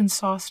stuffed and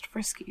sauced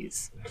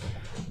Friskies.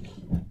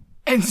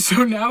 And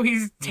so now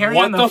he's tearing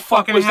down the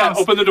fucking house. What the fuck was that?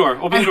 Open the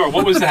door.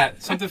 What was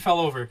that? Something fell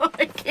over.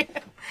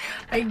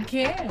 I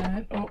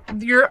can't. Oh,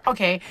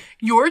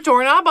 your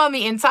doorknob on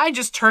the inside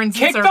just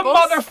turns in circles. Kick the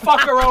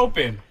motherfucker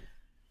open.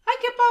 Hi,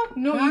 Kippo.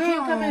 No, you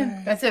can't come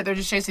in. That's it. They're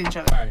just chasing each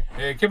other. All right.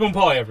 Hey, Kippo and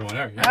Paulie, everyone.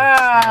 All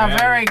right.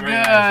 Very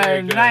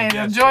good. Nice.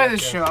 Yes, enjoy the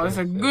show. It's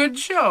a good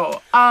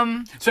show.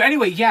 So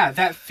anyway,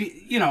 that,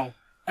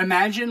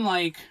 imagine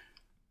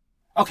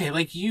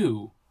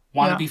you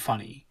want to Yeah. be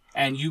funny.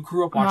 And you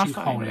grew up I'm not watching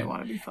funny, but I Conan.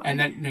 want to be funny. And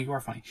then, no, you are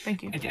funny.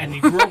 Thank you. And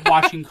you grew up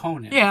watching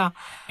Conan. Yeah.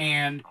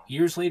 And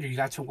years later, you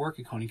got to work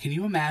at Conan. Can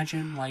you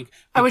imagine, like...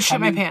 I would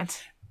shit my becoming-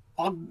 pants.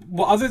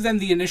 Well, other than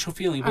the initial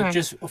feeling, but Okay.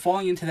 just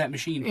falling into that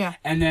machine. Yeah.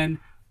 And then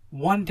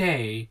one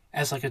day,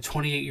 as like a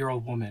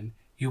 28-year-old woman,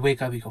 you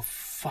wake up, you go,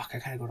 fuck, I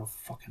gotta go to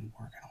fucking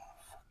work. I don't want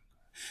to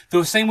fucking go.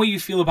 The same way you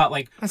feel about,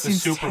 like, That the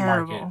seems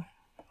supermarket. terrible.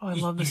 Oh, I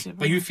love the Like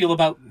supermarket. you feel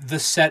about the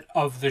set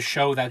of the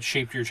show that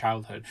shaped your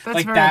childhood. That's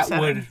like very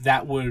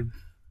that would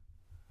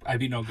I'd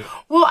be no good.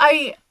 Well,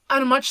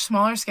 on a much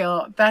smaller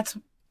scale,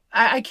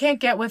 I can't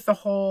get with the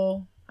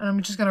whole, and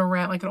I'm just gonna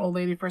rant like an old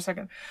lady for a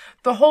second.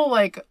 The whole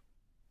like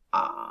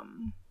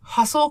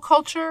hustle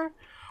culture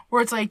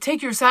where it's like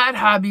take your side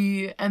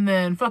hobby and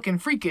then fucking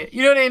freak it.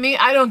 You know what I mean?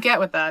 I don't get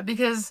with that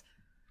because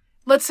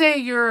let's say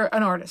you're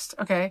an artist,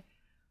 okay?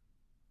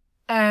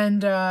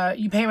 And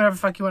you paint whatever the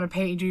fuck you want to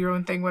paint, you do your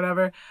own thing,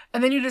 whatever.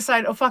 And then you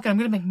decide, oh fuck it, I'm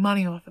gonna make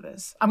money off of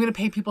this. I'm gonna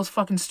pay people's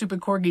fucking stupid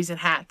corgis and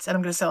hats and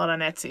I'm gonna sell it on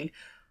Etsy.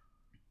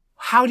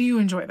 How do you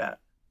enjoy that?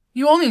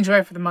 You only enjoy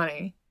it for the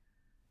money.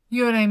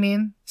 You know what I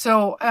mean?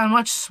 So at a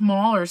much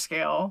smaller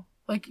scale,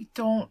 like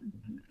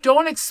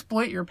don't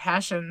exploit your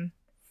passion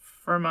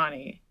for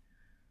money.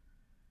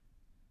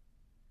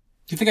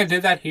 Do you think I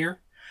did that here?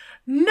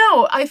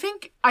 No, I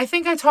think I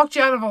talked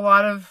you out of a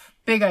lot of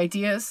big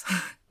ideas,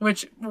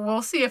 which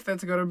we'll see if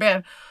that's good or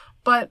bad.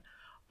 But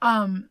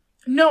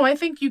no, I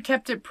think you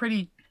kept it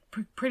pretty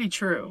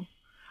true.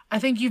 I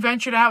think you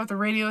ventured out with the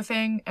radio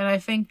thing, and I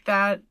think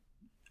that,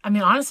 I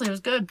mean, honestly, it was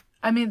good.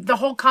 I mean, the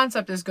whole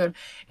concept is good.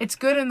 It's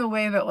good in the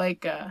way that,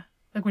 like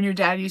when your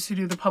dad used to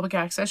do the public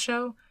access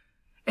show,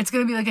 it's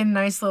going to be like a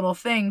nice little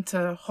thing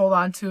to hold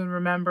on to and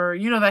remember,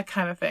 you know, that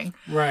kind of thing.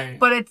 Right.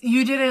 But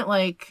you didn't,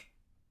 like,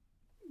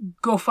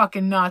 go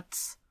fucking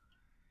nuts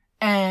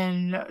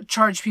and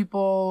charge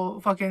people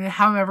fucking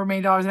however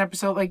many dollars an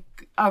episode, like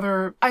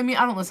other, I mean,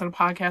 I don't listen to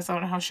podcasts, I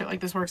don't know how shit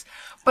like this works,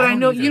 but I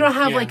know either. you don't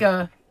have, Yeah. like,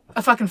 a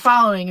fucking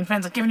following and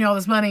fans, like, giving you all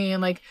this money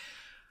and, like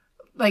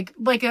a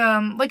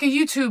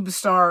YouTube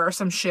star or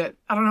some shit.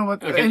 I don't know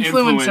what, Like an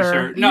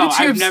influencer. influencer. No, YouTube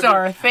I've never-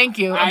 star. Thank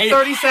you. I'm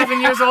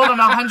 37 years old. I'm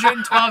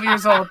 112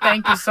 years old.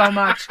 Thank you so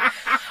much.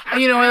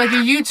 You know, like a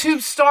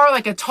YouTube star,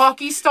 like a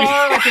talkie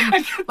star,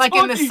 like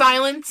in the Talkie.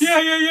 silence.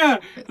 Yeah.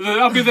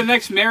 I'll be the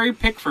next Mary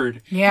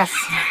Pickford. Yes.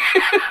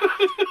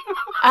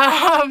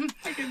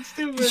 Fucking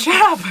stupid.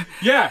 Shut up.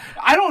 Yeah.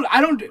 I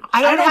don't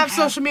have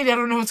social media. I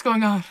don't know what's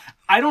going on.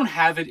 I don't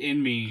have it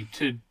in me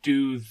to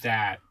do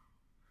that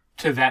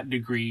to that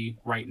degree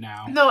right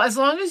now. No, as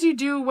long as you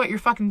do what you're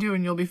fucking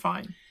doing, you'll be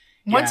fine.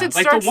 Once Yeah, it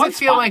like the starts one to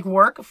feel spot- like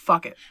work,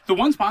 fuck it. The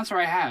one sponsor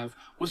I have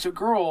was a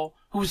girl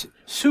who was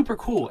super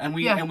cool, and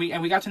we Yeah. and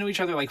we got to know each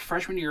other like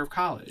freshman year of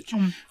college.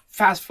 Mm.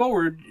 Fast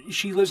forward,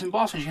 she lives in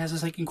Boston. She has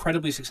this like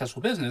incredibly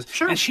successful business,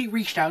 Sure. and she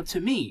reached out to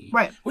me,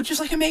 Right. Which is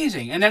like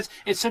amazing, and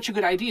it's such a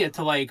good idea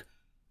to like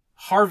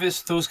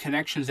harvest those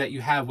connections that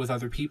you have with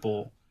other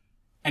people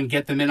and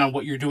get them in on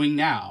what you're doing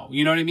now.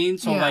 You know what I mean?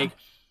 So Yeah. like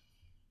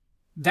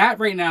that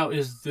right now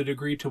is the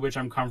degree to which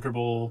I'm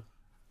comfortable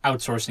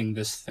outsourcing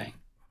this thing.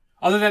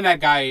 Other than that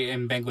guy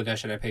in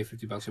Bangladesh that I pay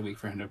 $50 a week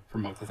for him to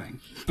promote the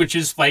thing, which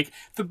is like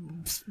the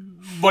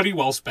money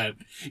well spent.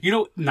 You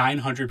know,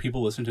 900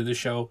 people listened to this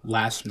show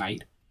last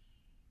night.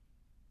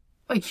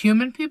 Like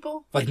human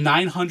people? Like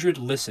 900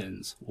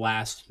 listens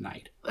last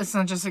night. It's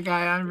not just a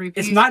guy on repeat.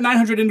 It's not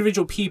 900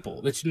 individual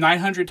people. It's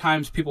 900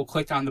 times people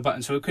clicked on the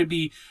button. So it could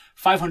be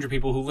 500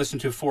 people who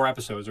listened to 4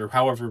 episodes or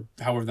however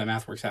that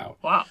math works out.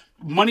 Wow.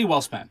 Money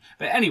well spent.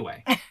 But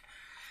anyway.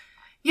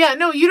 Yeah,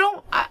 no, you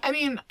don't. I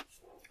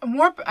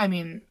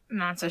mean,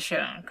 not to shit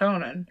on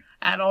Conan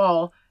at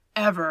all,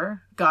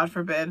 ever, God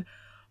forbid.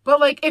 But,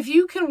 like, if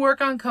you can work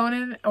on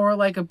Conan or,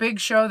 like, a big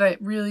show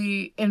that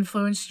really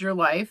influenced your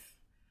life,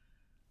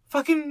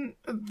 fucking,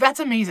 that's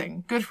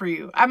amazing. Good for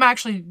you. I'm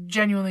actually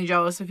genuinely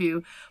jealous of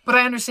you. But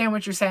I understand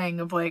what you're saying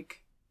of, like,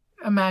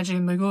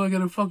 imagining, like, oh, I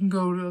gotta fucking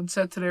go on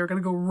set today or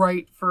gotta go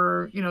write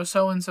for, you know,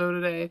 so-and-so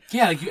today.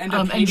 Yeah, like you end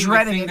up And hating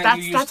dreading the thing it. that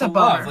you used That's to a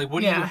bummer. love. Like, what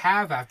do Yeah. you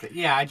have after?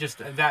 Yeah, I just,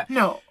 that...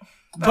 No.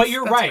 But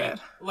you're that's right.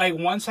 bad. Like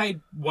once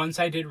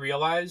I did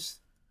realize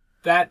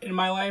that in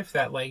my life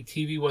that like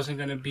TV wasn't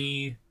going to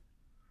be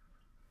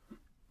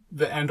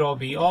the end all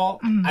be all,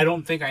 I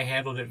don't think I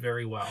handled it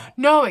very well.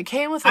 No, it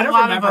came with I a don't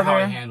lot of remember how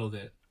I other... handled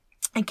it.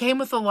 It came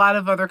with a lot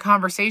of other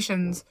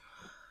conversations.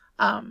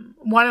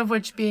 One of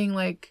which being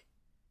like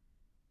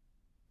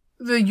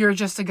the "you're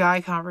just a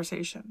guy"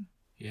 conversation.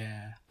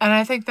 Yeah. And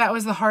I think that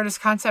was the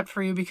hardest concept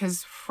for you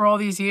because for all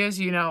these years,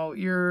 you know,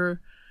 your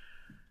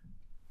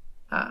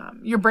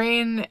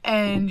brain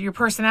and your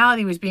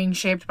personality was being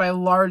shaped by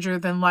larger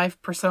than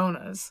life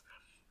personas.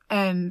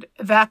 And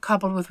that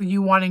coupled with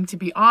you wanting to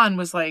be on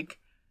was like,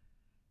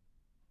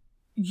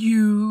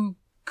 you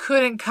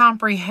couldn't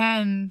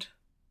comprehend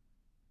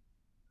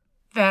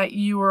that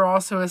you were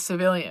also a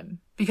civilian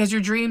because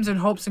your dreams and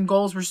hopes and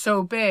goals were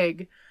so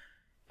big.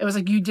 It was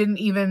like it didn't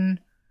even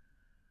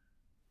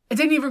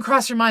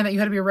cross your mind that you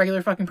had to be a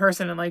regular fucking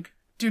person and like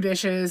do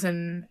dishes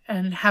and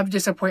have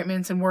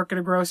disappointments and work at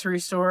a grocery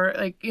store.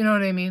 Like, you know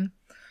what I mean?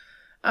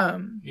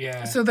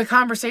 Yeah. So the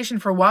conversation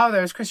for a while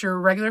there was, Chris, you're a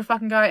regular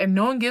fucking guy and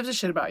no one gives a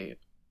shit about you.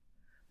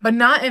 But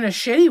not in a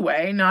shitty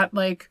way, not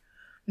like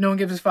no one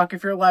gives a fuck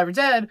if you're alive or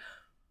dead,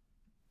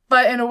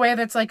 but in a way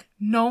that's like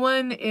no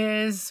one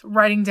is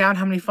writing down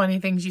how many funny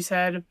things you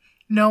said.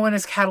 No one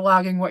is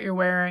cataloging what you're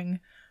wearing.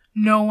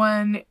 No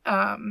one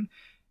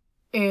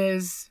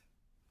is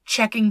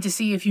checking to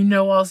see if you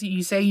know all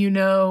you say you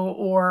know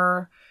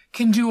or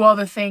can do all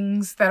the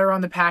things that are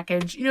on the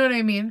package. You know what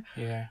I mean?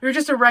 Yeah. You're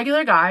just a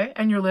regular guy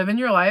and you're living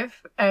your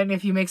life. And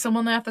if you make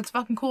someone laugh, that's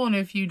fucking cool. And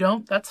if you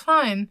don't, that's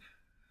fine.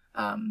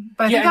 But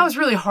I think that was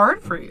really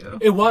hard for you.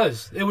 It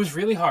was. It was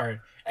really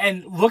hard.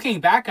 And looking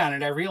back on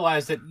it, I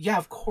realized that, yeah,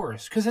 of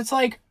course. Because it's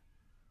like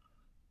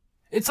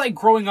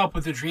growing up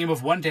with the dream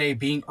of one day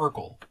being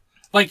Urkel.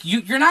 Like,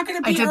 you're not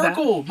going to be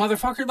Urkel,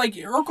 motherfucker. Like,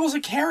 Urkel's a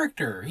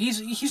character.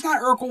 He's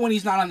not Urkel when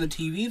he's not on the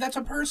TV. That's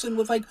a person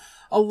with, like,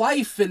 a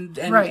life and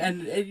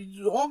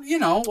all, you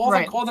know,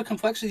 all the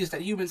complexities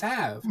that humans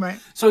have. Right.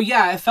 So,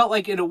 yeah, I felt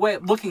like, in a way,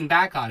 looking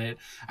back on it,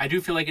 I do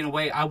feel like, in a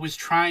way, I was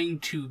trying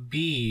to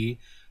be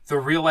the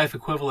real-life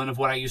equivalent of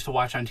what I used to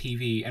watch on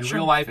TV. And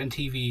real life and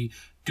TV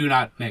do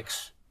not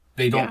mix.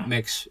 They don't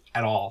mix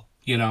at all,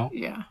 you know?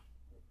 Yeah.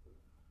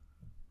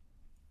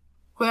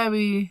 Glad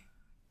we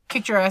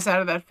kicked your ass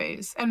out of that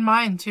phase. And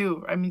mine,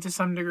 too. I mean, to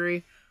some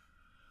degree.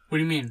 What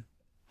do you mean?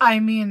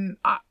 I mean,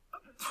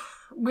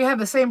 we had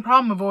the same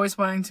problem of always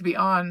wanting to be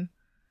on.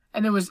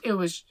 And it was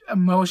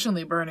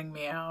emotionally burning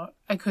me out.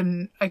 I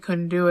couldn't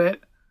do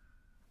it.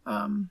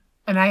 And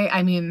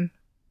I mean,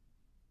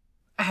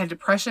 I had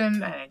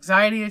depression, I had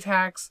anxiety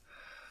attacks.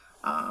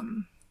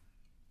 I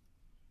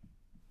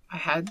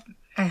had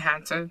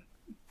to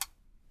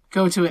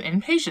go to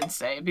an inpatient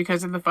stay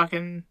because of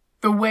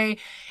the way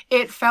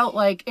it felt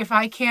like if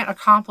I can't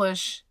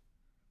accomplish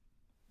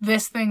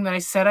this thing that I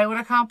said I would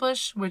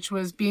accomplish, which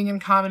was being in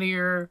comedy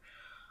or,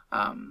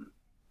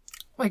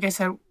 like I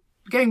said,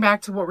 getting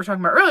back to what we're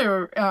talking about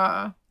earlier,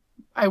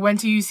 I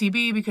went to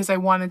UCB because I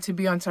wanted to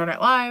be on Saturday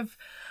Night Live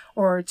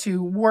or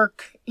to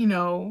work, you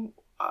know,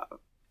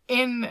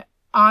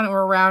 on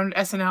or around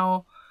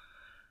SNL,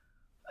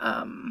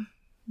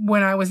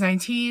 when I was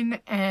 19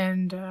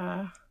 and,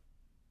 so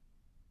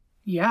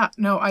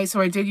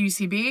I did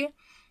UCB,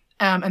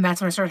 and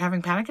that's when I started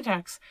having panic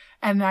attacks.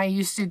 And I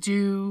used to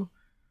do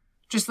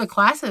just the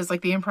classes,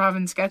 like the improv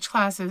and sketch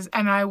classes.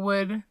 And I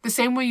would, the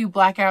same way you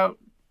black out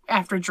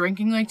after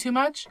drinking like too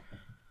much,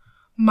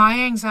 my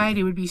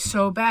anxiety would be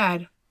so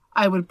bad,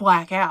 I would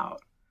black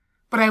out.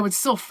 But I would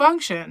still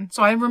function.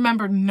 So I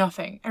remember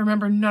nothing. I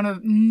remember none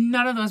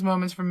of those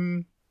moments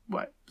from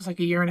what it was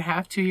like a year and a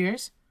half, 2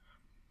 years.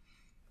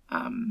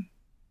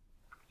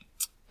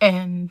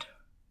 And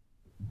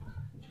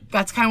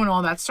that's kind of when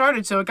all that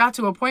started. So it got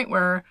to a point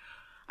where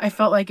I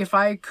felt like if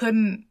I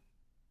couldn't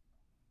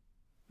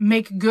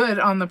make good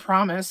on the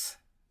promise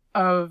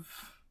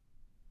of,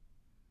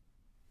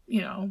 you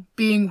know,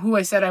 being who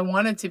I said I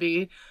wanted to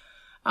be,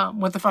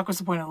 what the fuck was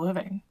the point of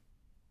living?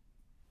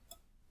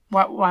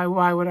 Why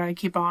would I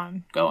keep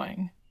on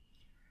going?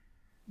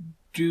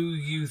 Do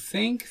you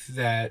think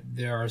that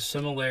there are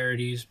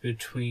similarities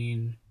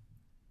between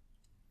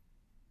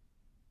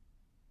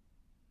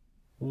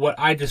what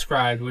I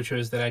described, which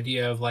was that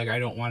idea of, like, I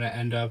don't want to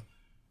end up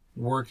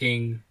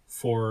working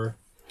for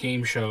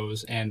game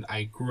shows and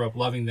I grew up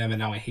loving them and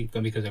now I hate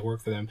them because I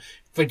work for them.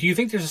 Like, do you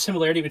think there's a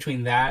similarity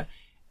between that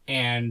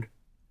and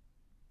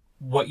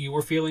what you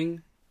were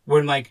feeling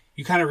when, like,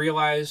 you kind of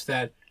realized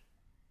that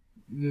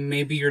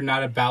maybe you're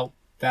not about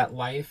that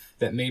life,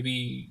 that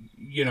maybe,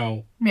 you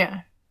know...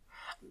 Yeah.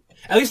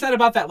 At least not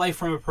about that life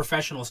from a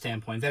professional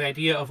standpoint. That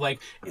idea of, like,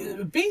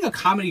 being a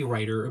comedy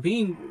writer or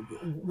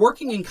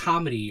working in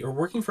comedy or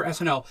working for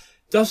SNL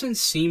doesn't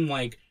seem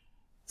like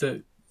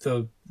the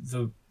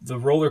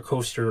roller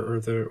coaster or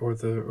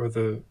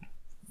the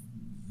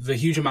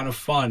huge amount of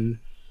fun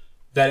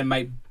that it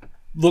might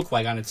look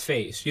like on its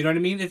face. You know what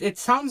I mean? It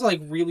sounds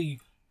like really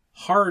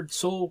hard,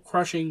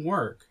 soul-crushing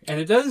work. And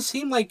it doesn't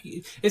seem like...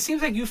 It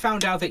seems like you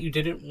found out that you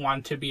didn't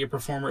want to be a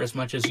performer as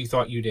much as you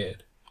thought you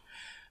did.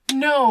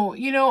 No,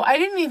 you know, I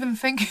didn't even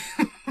think...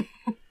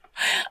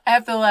 I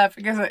have to laugh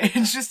because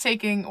it's just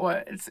taking...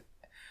 It's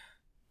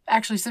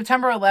actually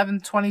September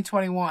 11th,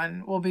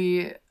 2021 will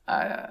be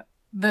the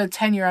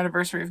 10-year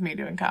anniversary of me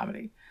doing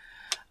comedy.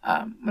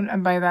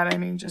 And by that, I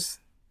mean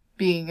just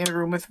being in a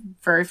room with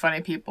very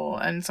funny people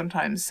and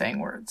sometimes saying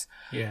words.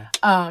 Yeah.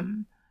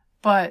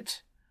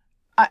 But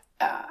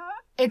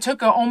it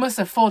took almost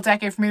a full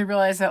decade for me to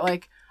realize that,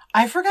 like,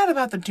 I forgot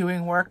about the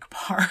doing work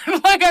part.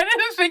 Like, I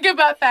didn't think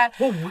about that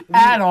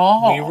at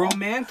all. We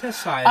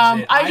romanticize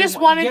it. I just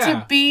wanted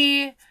to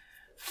be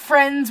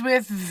friends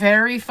with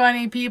very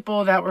funny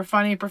people that were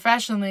funny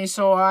professionally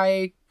so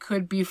I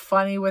could be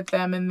funny with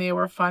them and they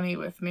were funny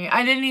with me.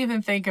 I didn't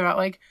even think about,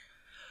 like,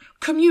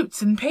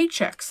 commutes and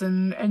paychecks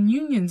and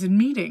unions and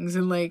meetings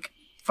and, like,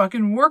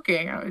 fucking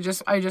working. I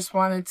just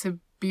wanted to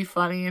be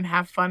funny and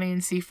have funny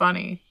and see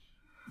funny.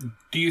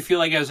 Do you feel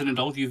like as an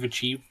adult you've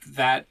achieved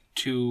that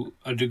to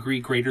a degree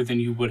greater than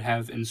you would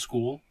have in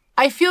school?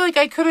 I feel like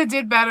I could have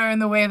did better in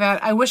the way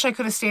that I wish I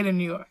could have stayed in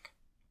New York.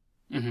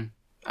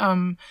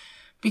 Mm-hmm.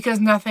 Because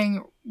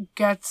nothing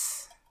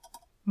gets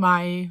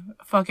my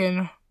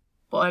fucking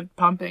blood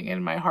pumping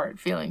and my heart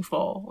feeling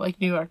full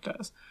like New York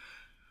does.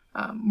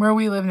 Where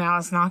we live now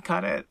is not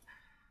cut it.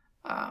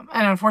 And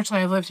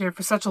unfortunately, I've lived here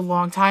for such a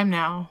long time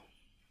now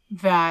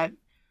that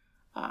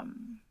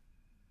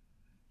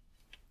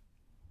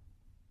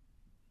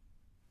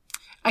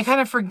I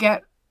kind of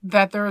forget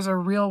that there is a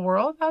real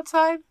world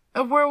outside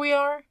of where we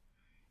are,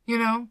 you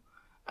know?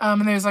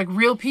 And there's like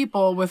real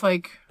people with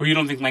like... Or you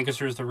don't think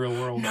Lancaster is the real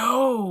world?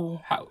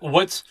 No.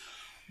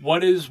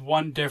 What is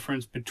one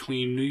difference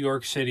between New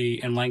York City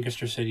and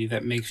Lancaster City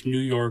that makes New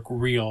York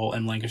real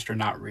and Lancaster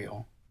not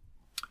real?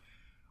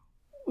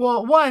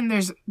 Well, one,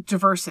 there's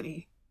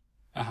diversity.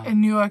 Uh-huh.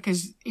 And New York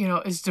is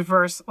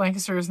diverse.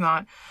 Lancaster is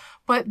not.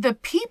 But the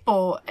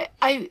people,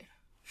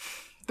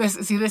 this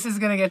is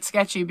going to get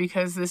sketchy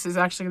because this is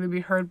actually going to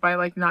be heard by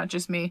like not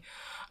just me.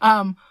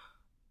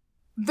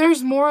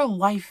 There's more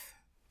life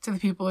to the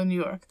people in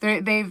New York.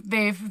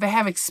 They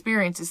have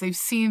experiences. They've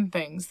seen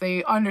things.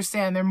 They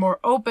understand. They're more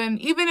open.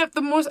 Even if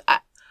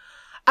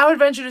I would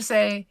venture to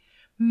say,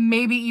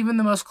 maybe even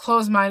the most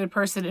closed-minded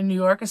person in New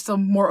York is still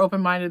more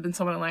open-minded than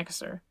someone in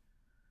Lancaster.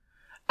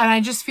 And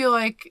I just feel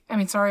like, I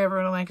mean, sorry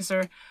everyone in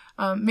Lancaster,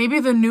 maybe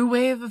the new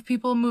wave of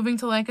people moving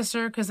to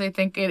Lancaster because they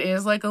think it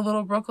is like a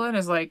little Brooklyn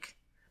is like,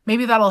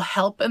 maybe that'll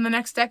help in the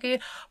next decade.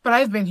 But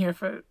I've been here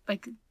for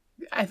like,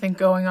 I think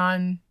going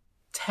on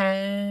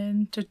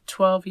 10 to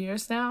 12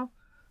 years now,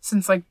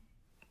 since like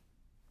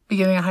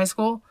beginning of high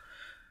school.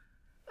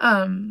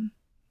 And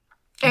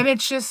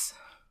it's just,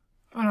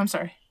 oh no, I'm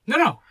sorry.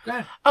 No, go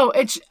ahead. Oh,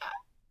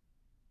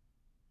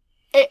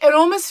 it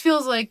almost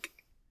feels like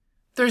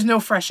there's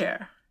no fresh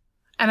air.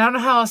 And I don't know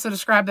how else to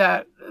describe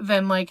that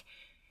than like,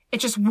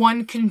 it's just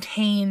one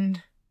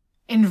contained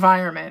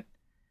environment.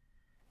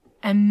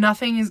 And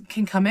nothing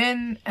can come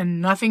in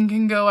and nothing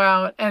can go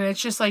out. And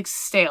it's just like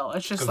stale.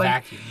 It's just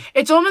like, vacuum.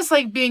 It's almost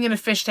like being in a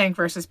fish tank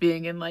versus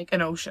being in like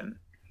an ocean.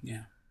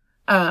 Yeah.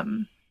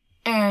 And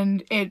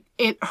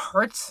it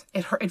hurts.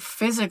 It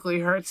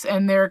physically hurts.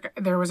 And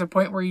there was a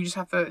point where you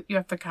have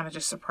to kind of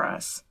just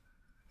suppress.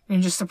 And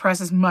you just suppress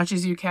as much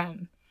as you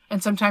can.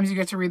 And sometimes you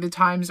get to read the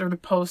Times or the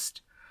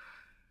Post,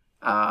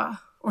 or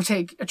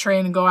take a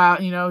train and go out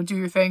and, do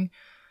your thing.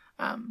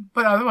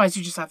 But otherwise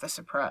you just have to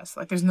suppress.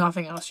 Like there's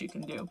nothing else you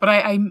can do. But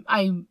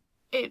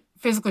it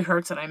physically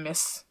hurts and I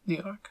miss New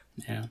York.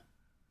 Yeah.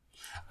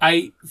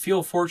 I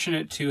feel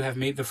fortunate to have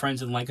made the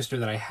friends in Lancaster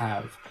that I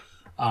have,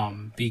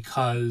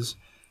 because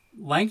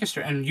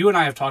Lancaster, and you and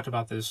I have talked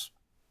about this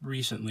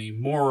recently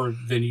more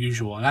than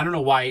usual, and I don't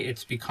know why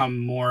it's become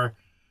more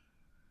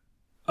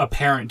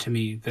apparent to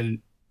me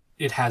than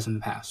it has in the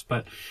past,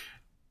 but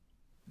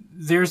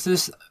there's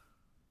this,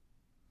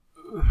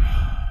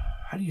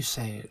 how do you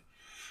say it?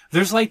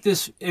 There's like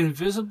this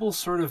invisible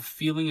sort of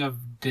feeling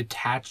of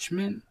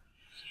detachment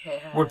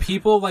where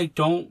people like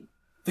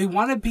they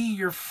want to be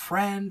your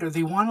friend or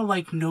they want to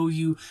like know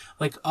you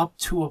like up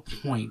to a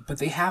point, but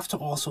they have to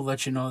also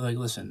let you know like,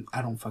 listen,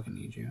 I don't fucking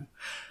need you.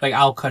 Like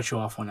I'll cut you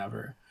off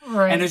whenever.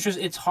 Right. And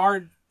it's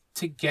hard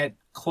to get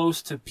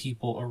close to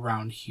people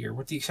around here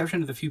with the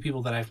exception of the few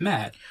people that I've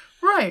met.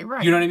 Right.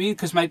 You know what I mean?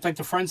 Because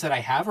the friends that I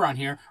have around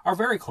here are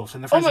very close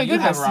and the friends that you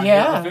have around here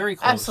are very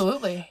close.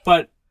 Absolutely.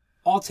 But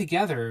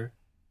altogether,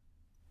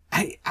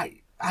 I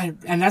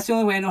and that's the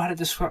only way I know how to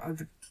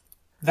describe.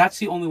 That's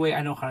the only way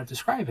I know how to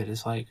describe it.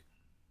 Is like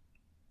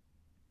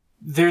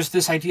there's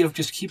this idea of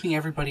just keeping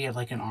everybody at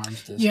like an arm's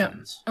distance. Yeah,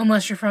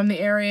 unless you're from the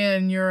area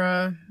and you're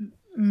a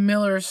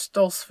Miller,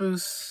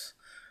 Stoltzfus,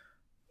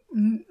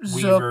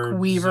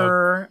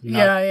 Weaver.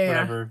 Yeah.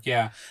 Whatever.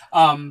 Yeah.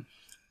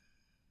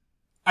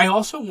 I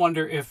also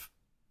wonder if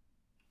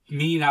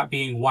me not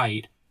being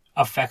white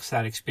affects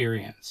that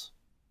experience.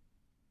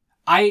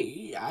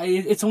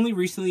 It's only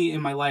recently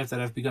in my life that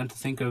I've begun to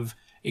think of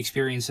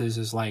experiences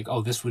as like,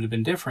 oh, this would have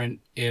been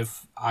different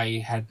if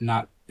I had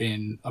not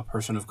been a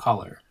person of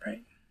color.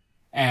 Right.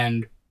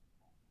 And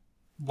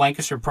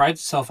Lancaster prides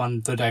itself on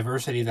the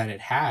diversity that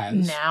it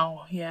has.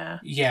 Now, yeah.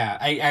 Yeah,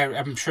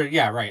 I'm sure,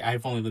 yeah, right.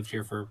 I've only lived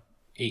here for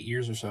 8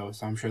 years or so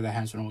I'm sure that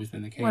hasn't always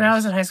been the case. When I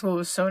was in high school, it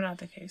was so not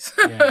the case.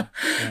 Yeah.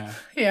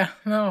 Yeah,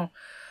 no.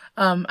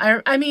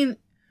 I mean...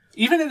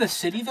 Even in the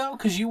city, though,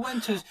 because you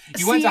went to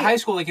high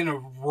school like in a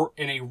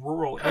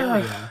rural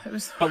area.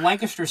 But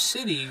Lancaster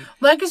City,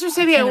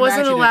 I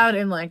wasn't allowed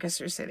in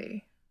Lancaster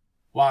City.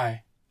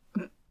 Why?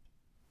 I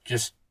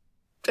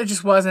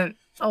just wasn't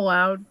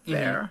allowed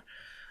there.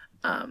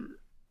 I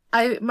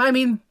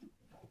mean,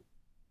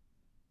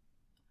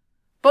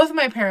 both of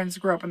my parents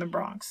grew up in the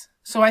Bronx,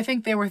 so I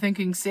think they were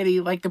thinking city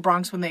like the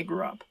Bronx when they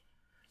grew up.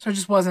 So I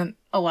just wasn't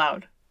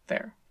allowed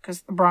there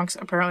because the Bronx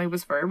apparently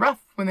was very rough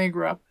when they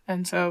grew up,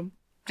 and so.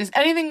 Just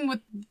anything with...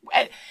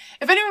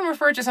 If anyone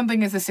referred to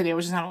something as the city, I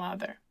was just not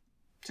allowed there.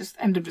 Just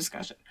end of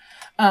discussion.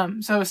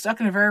 So I was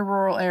stuck in a very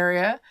rural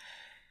area.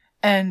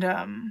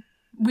 And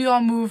we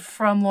all moved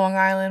from Long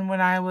Island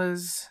when I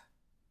was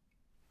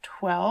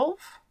 12.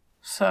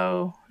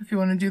 So if you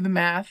want to do the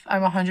math,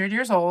 I'm 100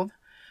 years old.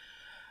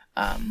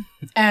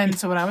 And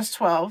so when I was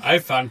 12... I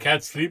found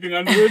cats sleeping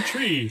under a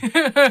tree.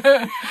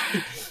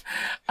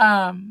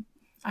 I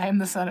am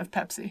the son of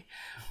Pepsi.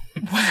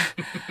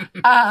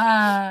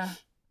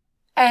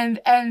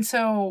 And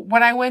so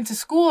when I went to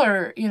school,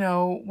 or, you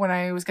know, when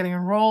I was getting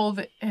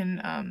enrolled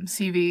in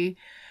CV,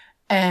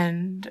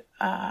 and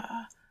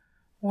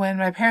when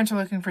my parents were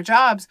looking for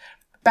jobs,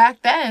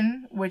 back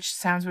then, which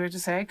sounds weird to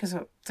say because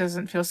it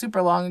doesn't feel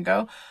super long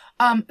ago,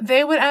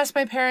 they would ask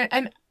my parent,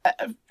 and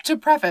to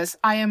preface,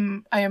 I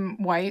am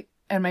white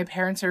and my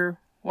parents are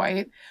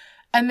white,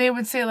 and they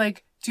would say,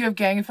 like, do you have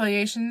gang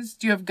affiliations?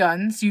 Do you have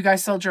guns? Do you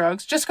guys sell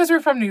drugs? Just because we're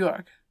from New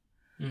York.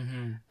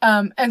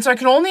 Mm-hmm. And so I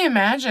can only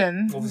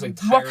imagine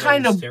what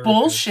kind of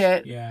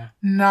bullshit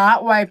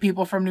not white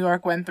people from New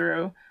York went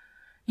through.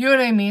 You know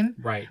what I mean?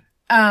 Right.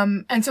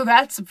 And so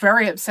that's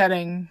very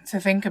upsetting to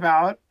think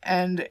about.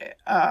 And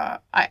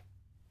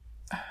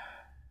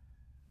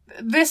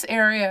this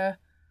area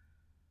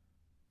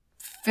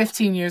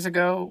 15 years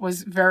ago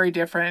was very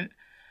different.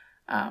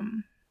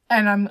 And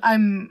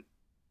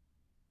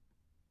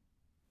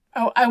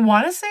I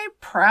want to say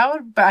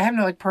proud, but I have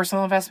no like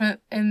personal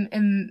investment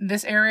in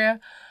this area.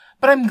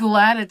 But I'm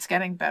glad it's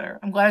getting better.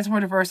 I'm glad it's more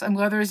diverse. I'm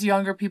glad there's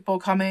younger people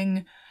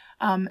coming,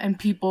 and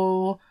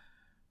people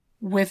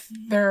with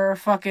their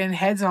fucking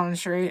heads on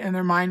straight and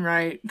their mind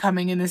right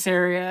coming in this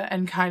area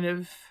and kind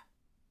of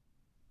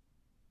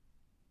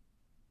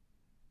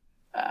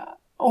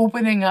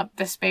opening up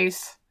the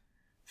space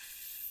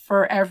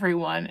for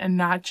everyone and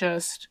not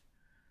just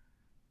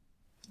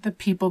the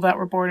people that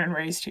were born and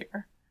raised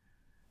here.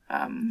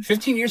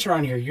 15 years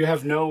around here, you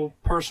have no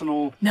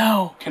personal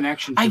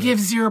connection to I give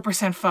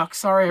 0% fuck.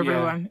 Sorry,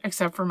 everyone,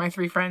 except for my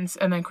 3 friends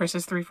and then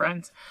Chris's 3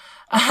 friends.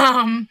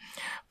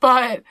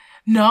 But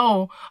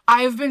no,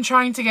 I've been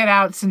trying to get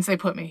out since they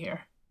put me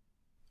here.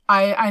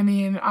 I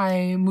mean,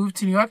 I moved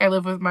to New York. I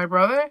live with my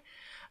brother,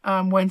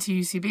 went to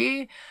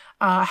UCB,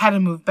 had to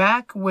move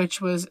back,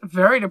 which was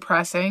very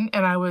depressing.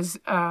 And I was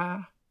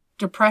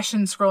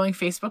depression scrolling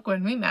Facebook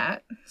when we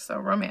met. So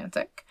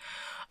romantic.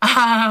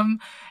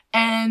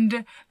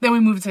 And then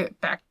we moved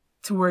back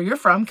to where you're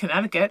from,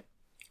 Connecticut,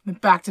 then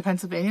back to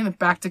Pennsylvania, then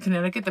back to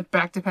Connecticut, then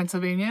back to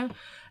Pennsylvania.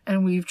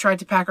 And we've tried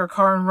to pack our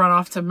car and run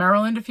off to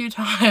Maryland a few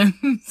times.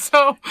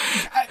 So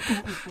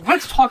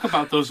let's talk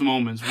about those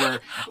moments where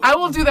I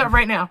will do that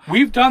right now.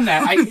 We've done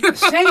that.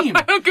 Same.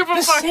 I don't give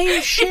a fuck.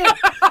 Same shit.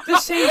 The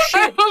same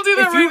shit. We'll do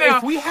that right now.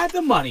 If we had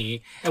the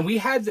money and we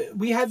had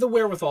the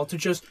wherewithal to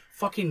just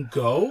fucking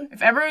go.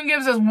 If everyone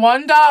gives us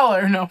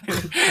 $1, no,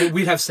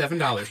 we'd have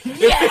 $7.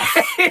 Yes.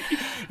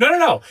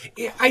 No.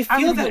 I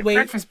feel that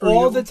way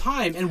all the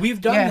time, and we've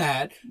done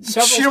that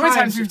several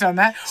times. We've done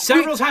that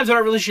several times in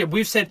our relationship.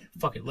 We've said,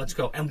 "Fuck it, let's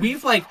go," and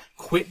we've like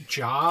quit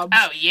jobs.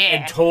 Oh yeah.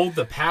 And told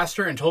the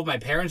pastor, and told my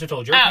parents, and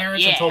told your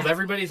parents, and told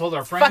everybody, told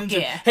our friends.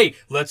 Fuck yeah. And, hey,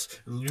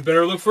 you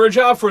better look for a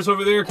job for us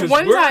over there because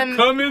we're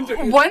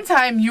coming. One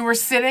time, you were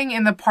sitting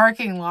in the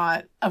parking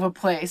lot of a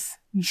place,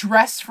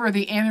 dressed for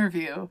the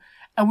interview.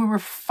 And we were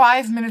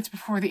 5 minutes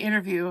before the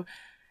interview,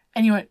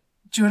 and you went,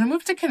 "Do you want to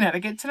move to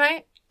Connecticut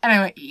tonight?" And I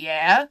went,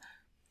 "Yeah."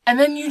 And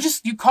then you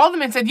called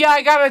them and said, "Yeah,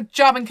 I got a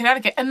job in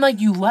Connecticut." And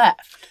like you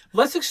left.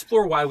 Let's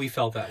explore why we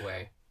felt that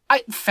way.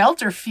 I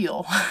felt or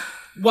feel.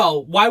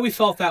 Well, why we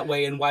felt that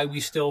way and why we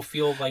still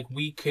feel like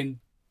we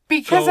can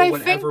because go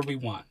whenever we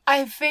want.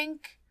 I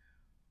think,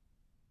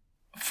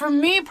 for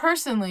me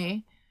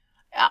personally,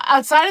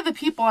 outside of the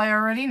people I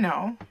already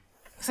know,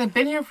 because I've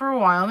been here for a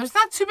while, there's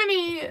not too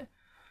many...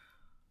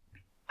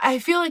 I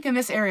feel like in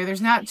this area,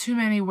 there's not too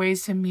many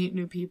ways to meet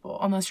new people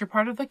unless you're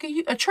part of like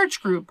a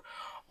church group,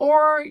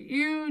 or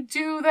you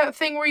do that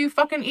thing where you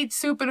fucking eat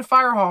soup in a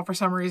fire hall for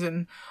some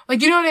reason.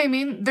 Like, you know what I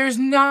mean? There's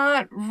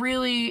not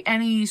really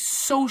any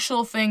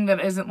social thing that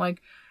isn't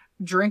like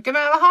drinking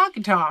at a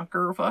honky tonk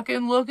or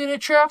fucking looking at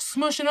trucks,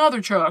 smushing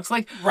other trucks.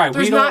 Like, right,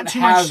 there's we don't not too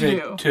much to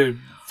do. To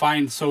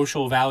find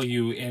social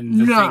value in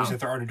the things that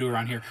there are to do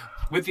around here.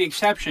 With the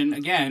exception,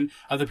 again,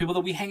 of the people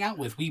that we hang out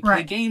with. We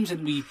play games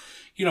and we,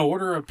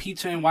 order a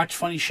pizza and watch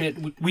funny shit.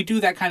 We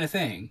do that kind of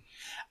thing.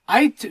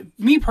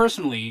 Me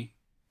personally,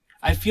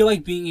 I feel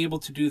like being able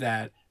to do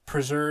that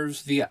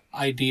preserves the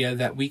idea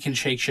that we can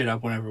shake shit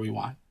up whenever we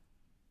want.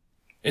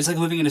 It's like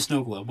living in a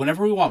snow globe.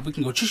 Whenever we want, we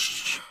can go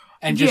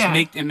and just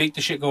make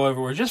the shit go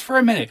everywhere just for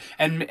a minute.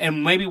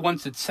 And maybe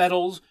once it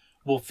settles,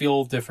 we'll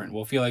feel different.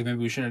 We'll feel like maybe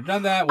we shouldn't have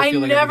done that. We'll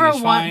feel like never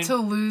want fine. To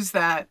lose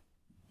that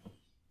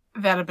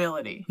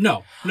ability.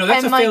 No,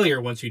 that's a failure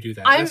once you do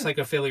that. That's like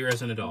a failure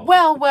as an adult.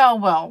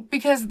 Well,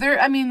 because we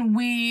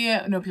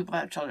know people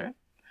that have children.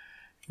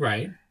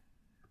 Right.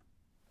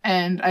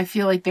 And I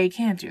feel like they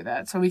can't do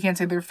that. So we can't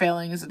say they're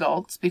failing as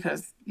adults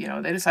because,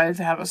 they decided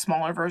to have a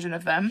smaller version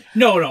of them.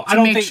 No, I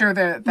don't think... sure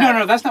that...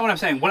 No, that's not what I'm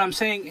saying. What I'm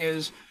saying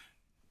is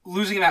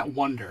losing that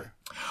wonder.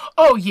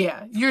 Oh,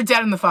 yeah. You're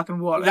dead in the fucking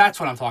water. That's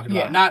what I'm talking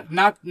about.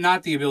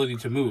 Not the ability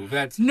to move.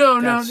 That's No,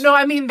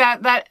 I mean,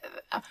 that...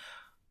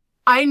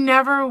 I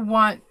never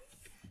want...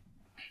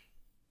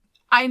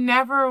 I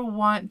never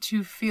want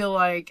to feel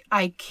like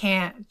I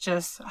can't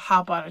just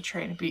hop on a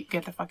train and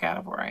get the fuck out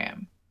of where I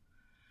am.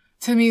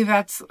 To me,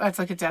 that's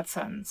like a death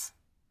sentence.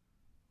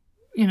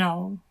 You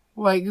know,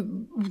 like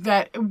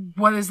that.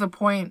 What is the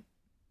point?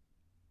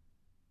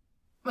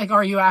 Like,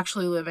 are you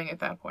actually living at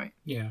that point?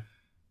 Yeah.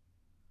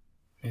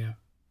 Yeah.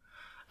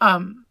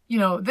 You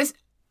know, this.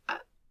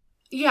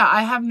 Yeah,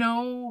 I have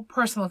no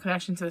personal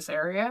connection to this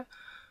area.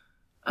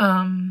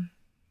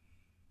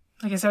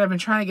 Like I said, I've been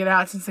trying to get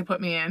out since they put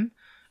me in.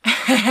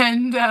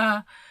 And,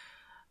 yeah,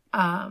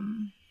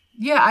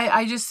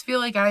 I just feel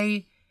like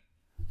Oh,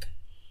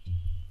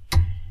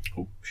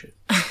 shit.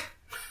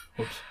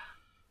 Whoops.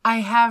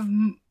 I have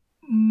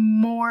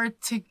more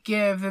to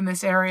give than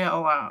this area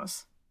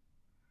allows.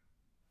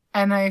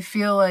 And I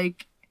feel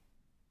like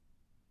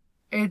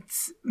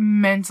it's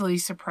mentally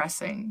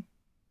suppressing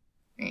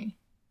me.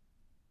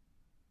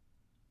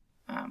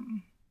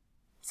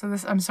 So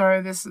I'm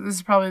sorry, this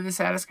is probably the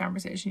saddest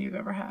conversation you've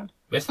ever had.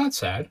 It's not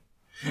sad.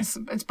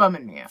 It's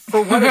bumming me out.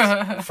 For what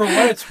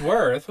it's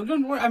worth, well,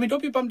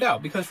 don't be bummed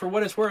out, because for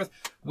what it's worth,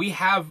 we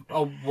have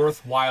a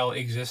worthwhile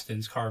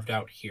existence carved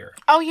out here.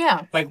 Oh,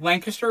 yeah. Like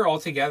Lancaster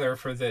altogether,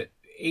 for the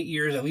 8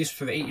 years, at least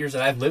for the 8 years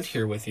that I've lived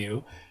here with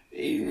you,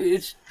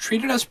 it's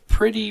treated us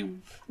pretty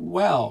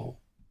well.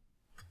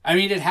 I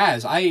mean, it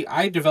has.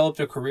 I developed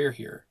a career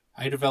here.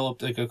 I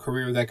developed like a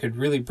career that could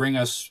really bring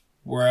us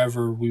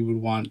wherever we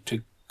would want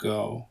to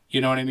go.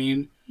 You know what I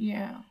mean?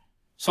 Yeah.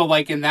 So,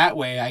 like, in that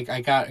way,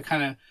 I got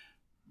kind of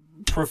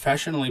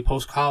professionally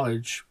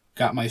post-college,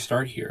 got my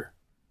start here.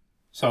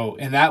 So,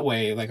 in that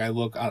way, like, I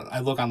look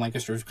on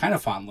Lancaster kind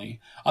of fondly.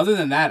 Other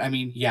than that, I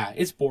mean, yeah,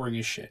 it's boring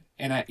as shit.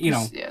 And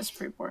Yeah, it's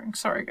pretty boring.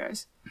 Sorry,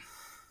 guys.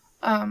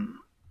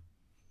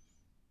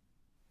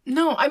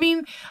 No, I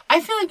mean,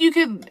 I feel like you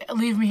could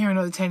leave me here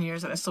another 10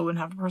 years and I still wouldn't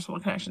have a personal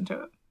connection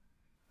to it.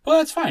 Well,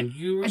 that's fine.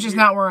 It's just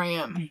not where I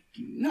am.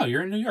 No,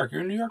 you're in New York.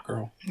 You're a New York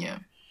girl. Yeah.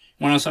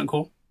 Want to know something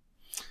cool?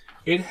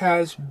 It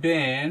has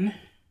been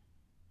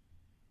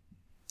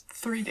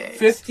 3 days.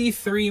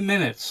 53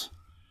 minutes.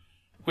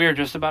 We are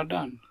just about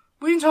done.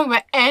 We didn't talk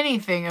about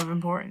anything of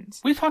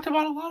importance. We talked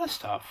about a lot of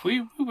stuff.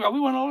 We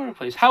went all over the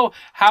place. How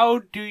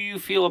do you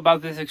feel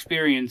about this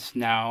experience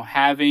now,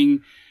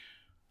 having...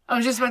 I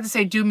was just about to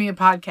say, do me a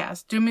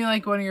podcast. Do me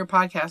like one of your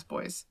podcast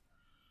boys.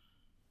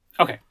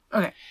 Okay.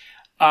 Okay.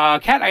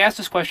 Kat, I asked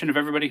this question of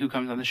everybody who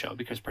comes on the show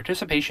because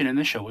participation in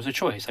the show was a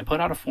choice. I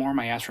put out a form,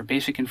 I asked for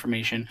basic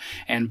information,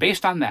 and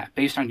based on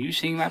you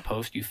seeing that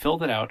post, you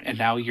filled it out, and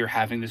now you're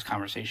having this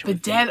conversation with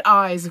me. Dead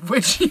eyes of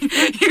which you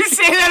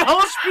say that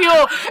whole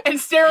spiel and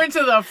stare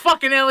into the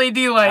fucking LED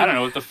light. I don't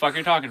know what the fuck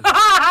you're talking about.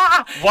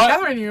 What?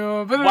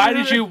 Why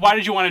did you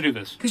want to do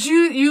this? Because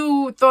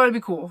you thought it'd be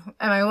cool,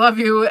 and I love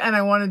you, and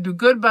I want to do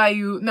good by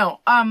you. No,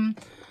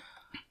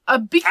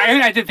 because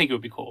I did think it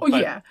would be cool. Oh,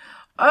 but... yeah.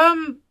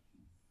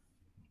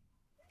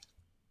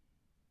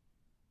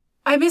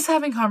 I miss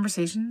having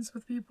conversations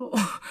with people.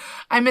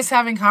 I miss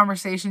having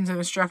conversations in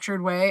a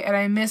structured way, and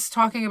I miss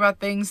talking about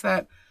things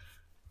that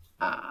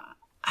I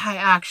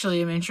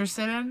actually am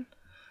interested in,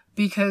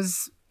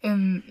 because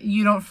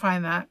you don't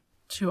find that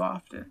too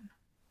often.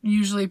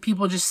 Usually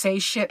people just say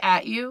shit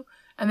at you,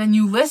 and then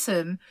you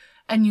listen,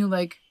 and you,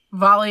 like,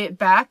 volley it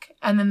back,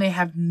 and then they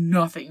have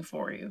nothing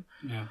for you.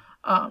 Yeah.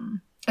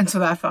 And so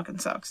that fucking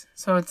sucks.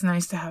 So it's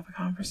nice to have a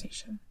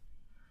conversation.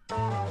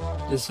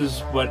 This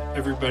is what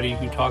everybody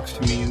who talks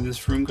to me in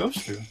this room goes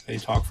through. They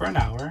talk for an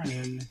hour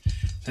and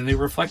then they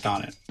reflect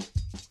on it.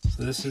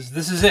 So this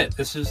is it.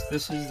 This is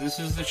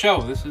the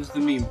show. This is the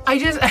meme.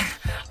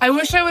 I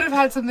wish I would have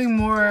had something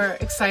more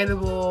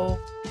excitable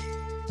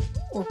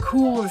or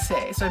cool to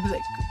say. So I'd be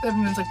like,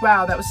 everyone's like,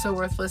 wow, that was so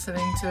worth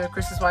listening to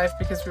Chris's wife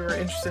because we were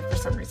interested for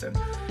some reason.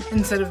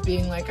 Instead of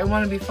being like, I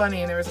want to be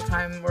funny, and there was a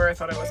time where I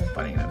thought I wasn't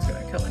funny and I was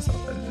going to kill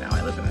myself, and now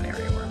I live in an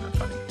area where I'm not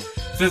funny.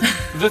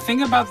 The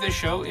thing about this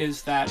show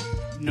is that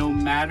no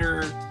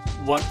matter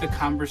what the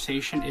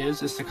conversation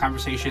is, it's the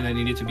conversation that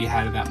needed to be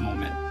had at that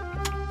moment.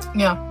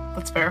 Yeah,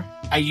 that's fair.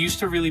 I used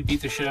to really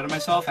beat the shit out of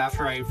myself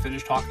after I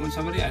finished talking with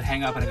somebody. I'd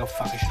hang up and I'd go,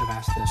 fuck, I should have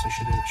asked this. I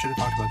should have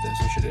talked about this.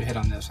 I should have hit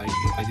on this.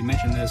 I did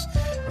mention this.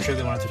 I'm sure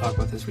they wanted to talk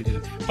about this. We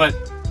didn't. But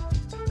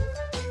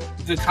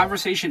the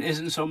conversation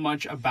isn't so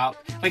much about,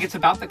 like, it's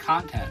about the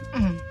content.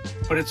 Mm-hmm.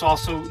 But it's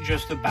also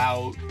just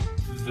about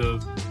the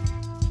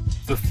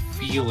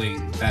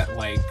feeling that,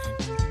 like,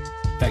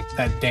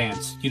 that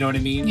dance. You know what I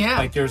mean? Yeah.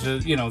 Like, there's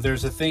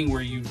a thing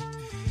where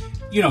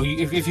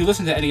if you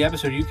listen to any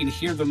episode, you can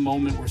hear the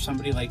moment where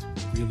somebody, like,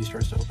 really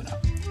starts to open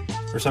up.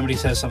 Or somebody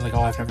says something like,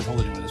 oh, I've never told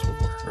anyone this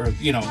before. Or,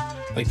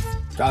 like,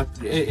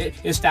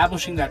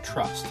 establishing that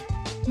trust.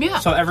 Yeah.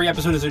 So every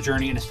episode is a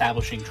journey in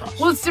establishing trust.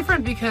 Well, it's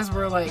different because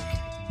we're, like,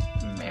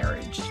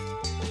 married.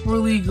 We're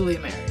legally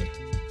married.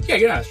 Yeah,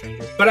 you're not a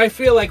stranger. But I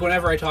feel like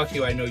whenever I talk to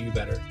you, I know you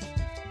better.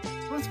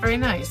 Well, that's very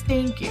nice.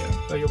 Thank you.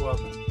 Oh, you're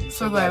welcome.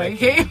 So glad I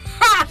came.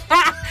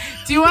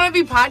 Do you want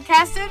to be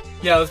podcasted?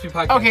 Yeah, let's be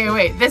podcasted. Okay,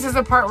 wait. This is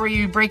the part where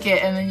you break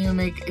it and then you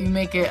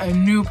make it a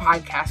new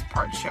podcast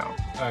part show.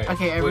 All right.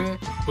 Okay. Wait,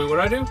 what do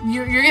I do?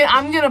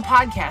 I'm gonna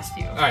podcast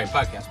you. All right,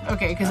 podcast.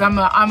 Okay, because I'm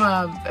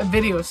a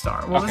video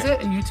star. What was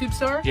it? A YouTube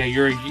star? Yeah,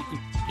 you're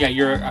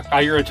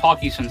a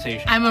talkie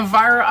sensation. I'm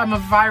a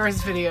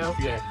virus video.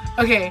 Yeah.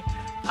 Okay.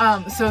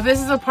 So this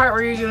is the part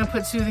where you're gonna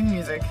put soothing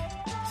music.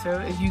 So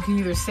you can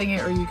either sing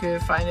it or you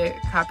could find it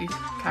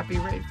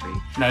copyright free.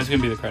 No, it's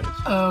gonna be the credits.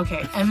 Oh,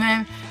 okay.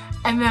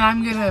 And then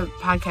I'm gonna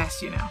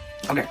podcast you now.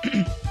 Okay.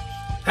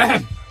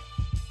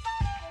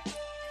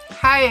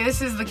 Hi,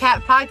 this is the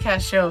Cat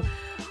Podcast Show,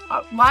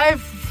 live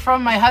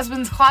from my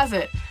husband's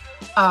closet.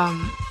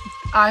 I'm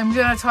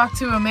gonna talk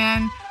to a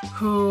man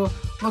who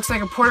looks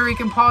like a Puerto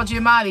Rican Paul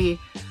Giamatti.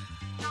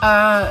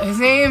 His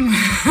name.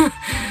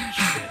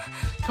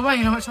 Come on,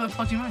 you know what?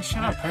 Paul Giamatti.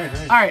 Shut up. All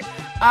right.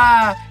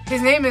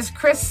 His name is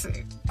Chris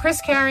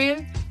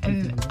Carrion,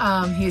 and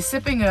he's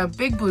sipping a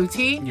big blue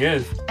tea.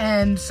 Yes.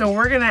 And so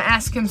we're gonna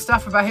ask him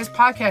stuff about his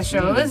podcast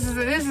show. This is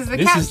the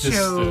Cat Show. This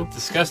is a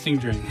disgusting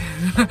drink.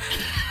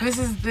 This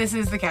is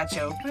the Cat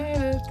Show.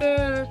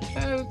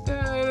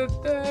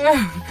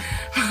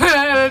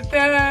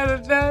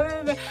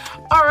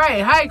 All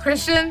right, hi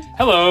Christian.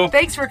 Hello.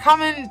 Thanks for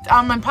coming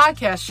on my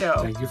podcast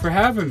show. Thank you for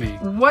having me.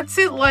 What's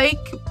it like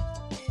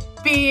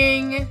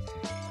being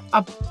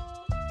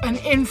an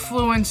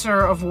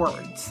influencer of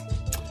words?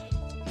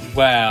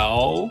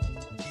 Well,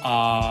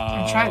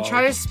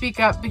 try to speak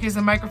up because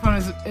the microphone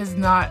is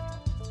not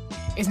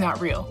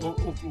real.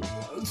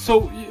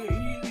 So,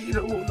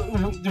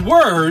 the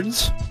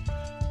words,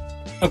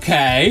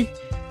 okay,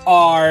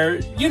 are,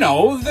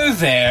 they're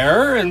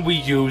there and we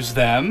use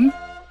them,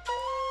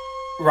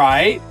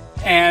 right?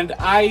 And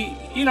I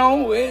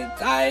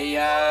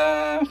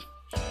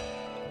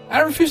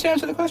refuse to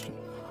answer the question.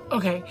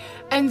 Okay,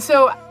 and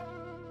so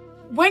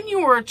when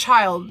you were a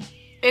child,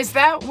 is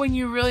that when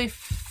you really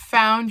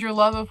found your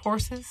love of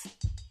horses?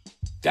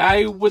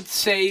 I would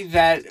say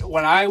that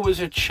when I was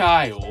a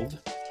child,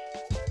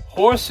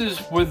 horses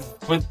were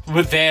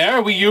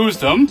there. We used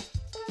them,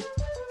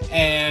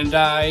 and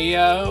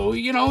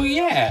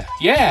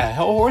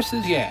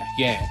horses, yeah.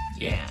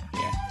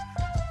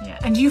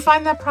 And do you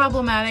find that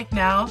problematic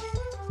now?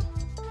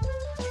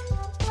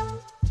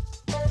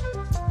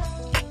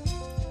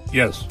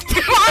 Yes.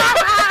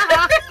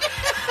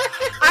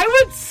 I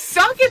would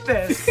suck at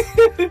this.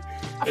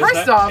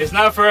 First off, it's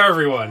not for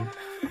everyone.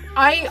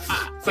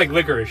 It's like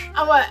licorice.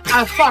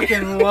 I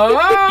fucking love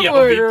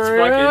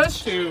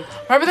licorice.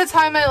 Remember the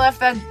time I left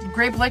that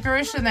grape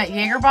licorice in that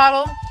Jaeger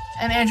bottle,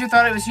 and Andrew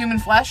thought it was human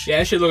flesh? Yeah,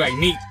 that shit looked like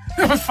meat.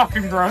 It was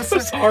fucking gross.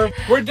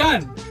 We're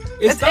done.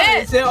 It's done.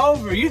 It's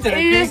over. You did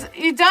it.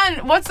 You're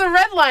done. What's the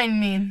red line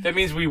mean? That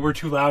means we were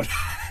too loud.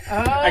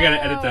 I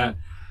gotta edit that.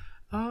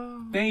 Oh.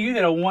 Man, you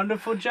did a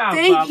wonderful job.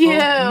 Thank Papa. you.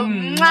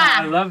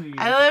 I love you.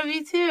 I love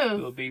you too.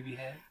 Little baby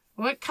head.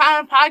 What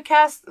kind of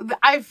podcast?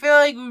 I feel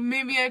like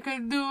maybe I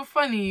could do a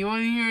funny. You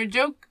want to hear a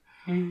joke?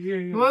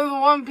 Yeah. What did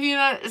one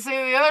peanut say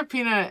to the other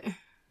peanut?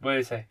 What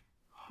did it say?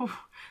 Oh,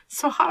 it's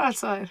so hot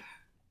outside.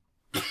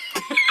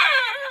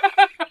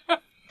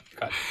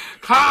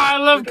 I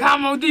love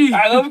comedy.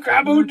 I love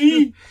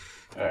comedy.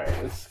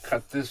 Alright, let's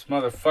cut this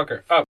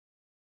motherfucker up.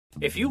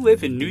 If you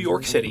live in New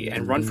York City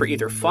and run for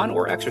either fun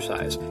or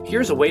exercise,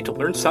 here's a way to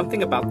learn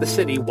something about the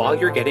city while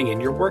you're getting in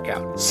your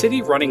workout.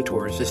 City Running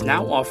Tours is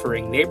now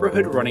offering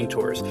neighborhood running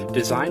tours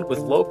designed with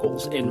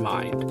locals in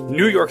mind.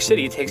 New York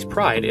City takes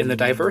pride in the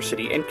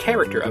diversity and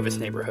character of its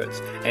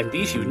neighborhoods, and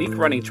these unique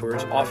running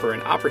tours offer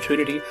an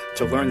opportunity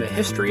to learn the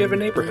history of a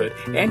neighborhood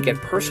and get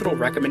personal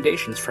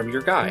recommendations from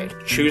your guide.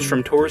 Choose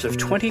from tours of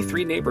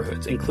 23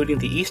 neighborhoods, including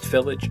the East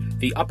Village,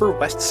 the Upper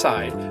West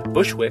Side,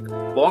 Bushwick,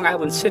 Long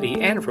Island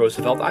City, and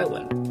Roosevelt Island.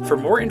 For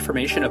more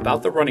information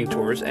about the running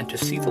tours and to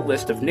see the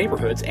list of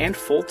neighborhoods and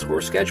full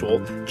tour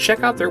schedule,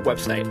 check out their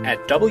website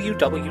at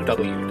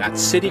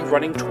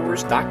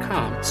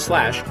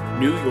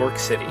www.cityrunningtours.com/New York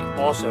City.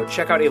 Also,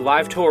 check out a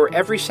live tour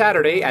every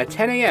Saturday at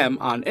 10 a.m.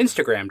 on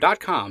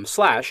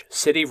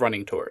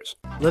Instagram.com/cityrunningtours.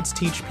 Let's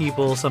teach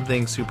people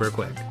something super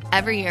quick.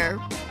 Every year,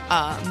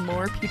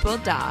 more people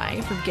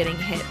die from getting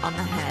hit on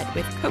the head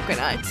with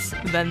coconuts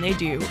than they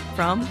do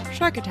from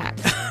shark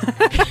attacks.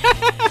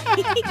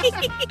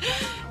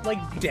 Like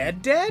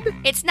dead?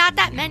 It's not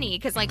that many,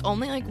 because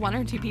only 1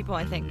 or 2 people,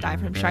 I think, die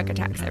from shark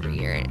attacks every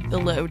year. The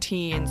low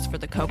teens for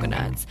the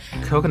coconuts.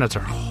 Coconuts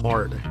are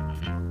hard.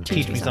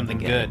 Teach me something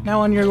good.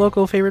 Now on your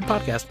local favorite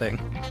podcast thing.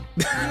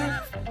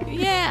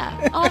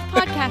 Yeah, all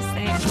podcast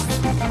things.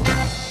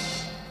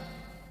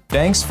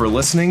 Thanks for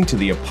listening to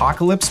the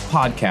Apocalypse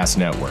Podcast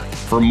Network.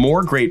 For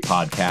more great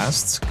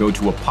podcasts, go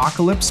to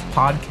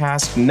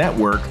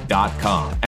apocalypsepodcastnetwork.com.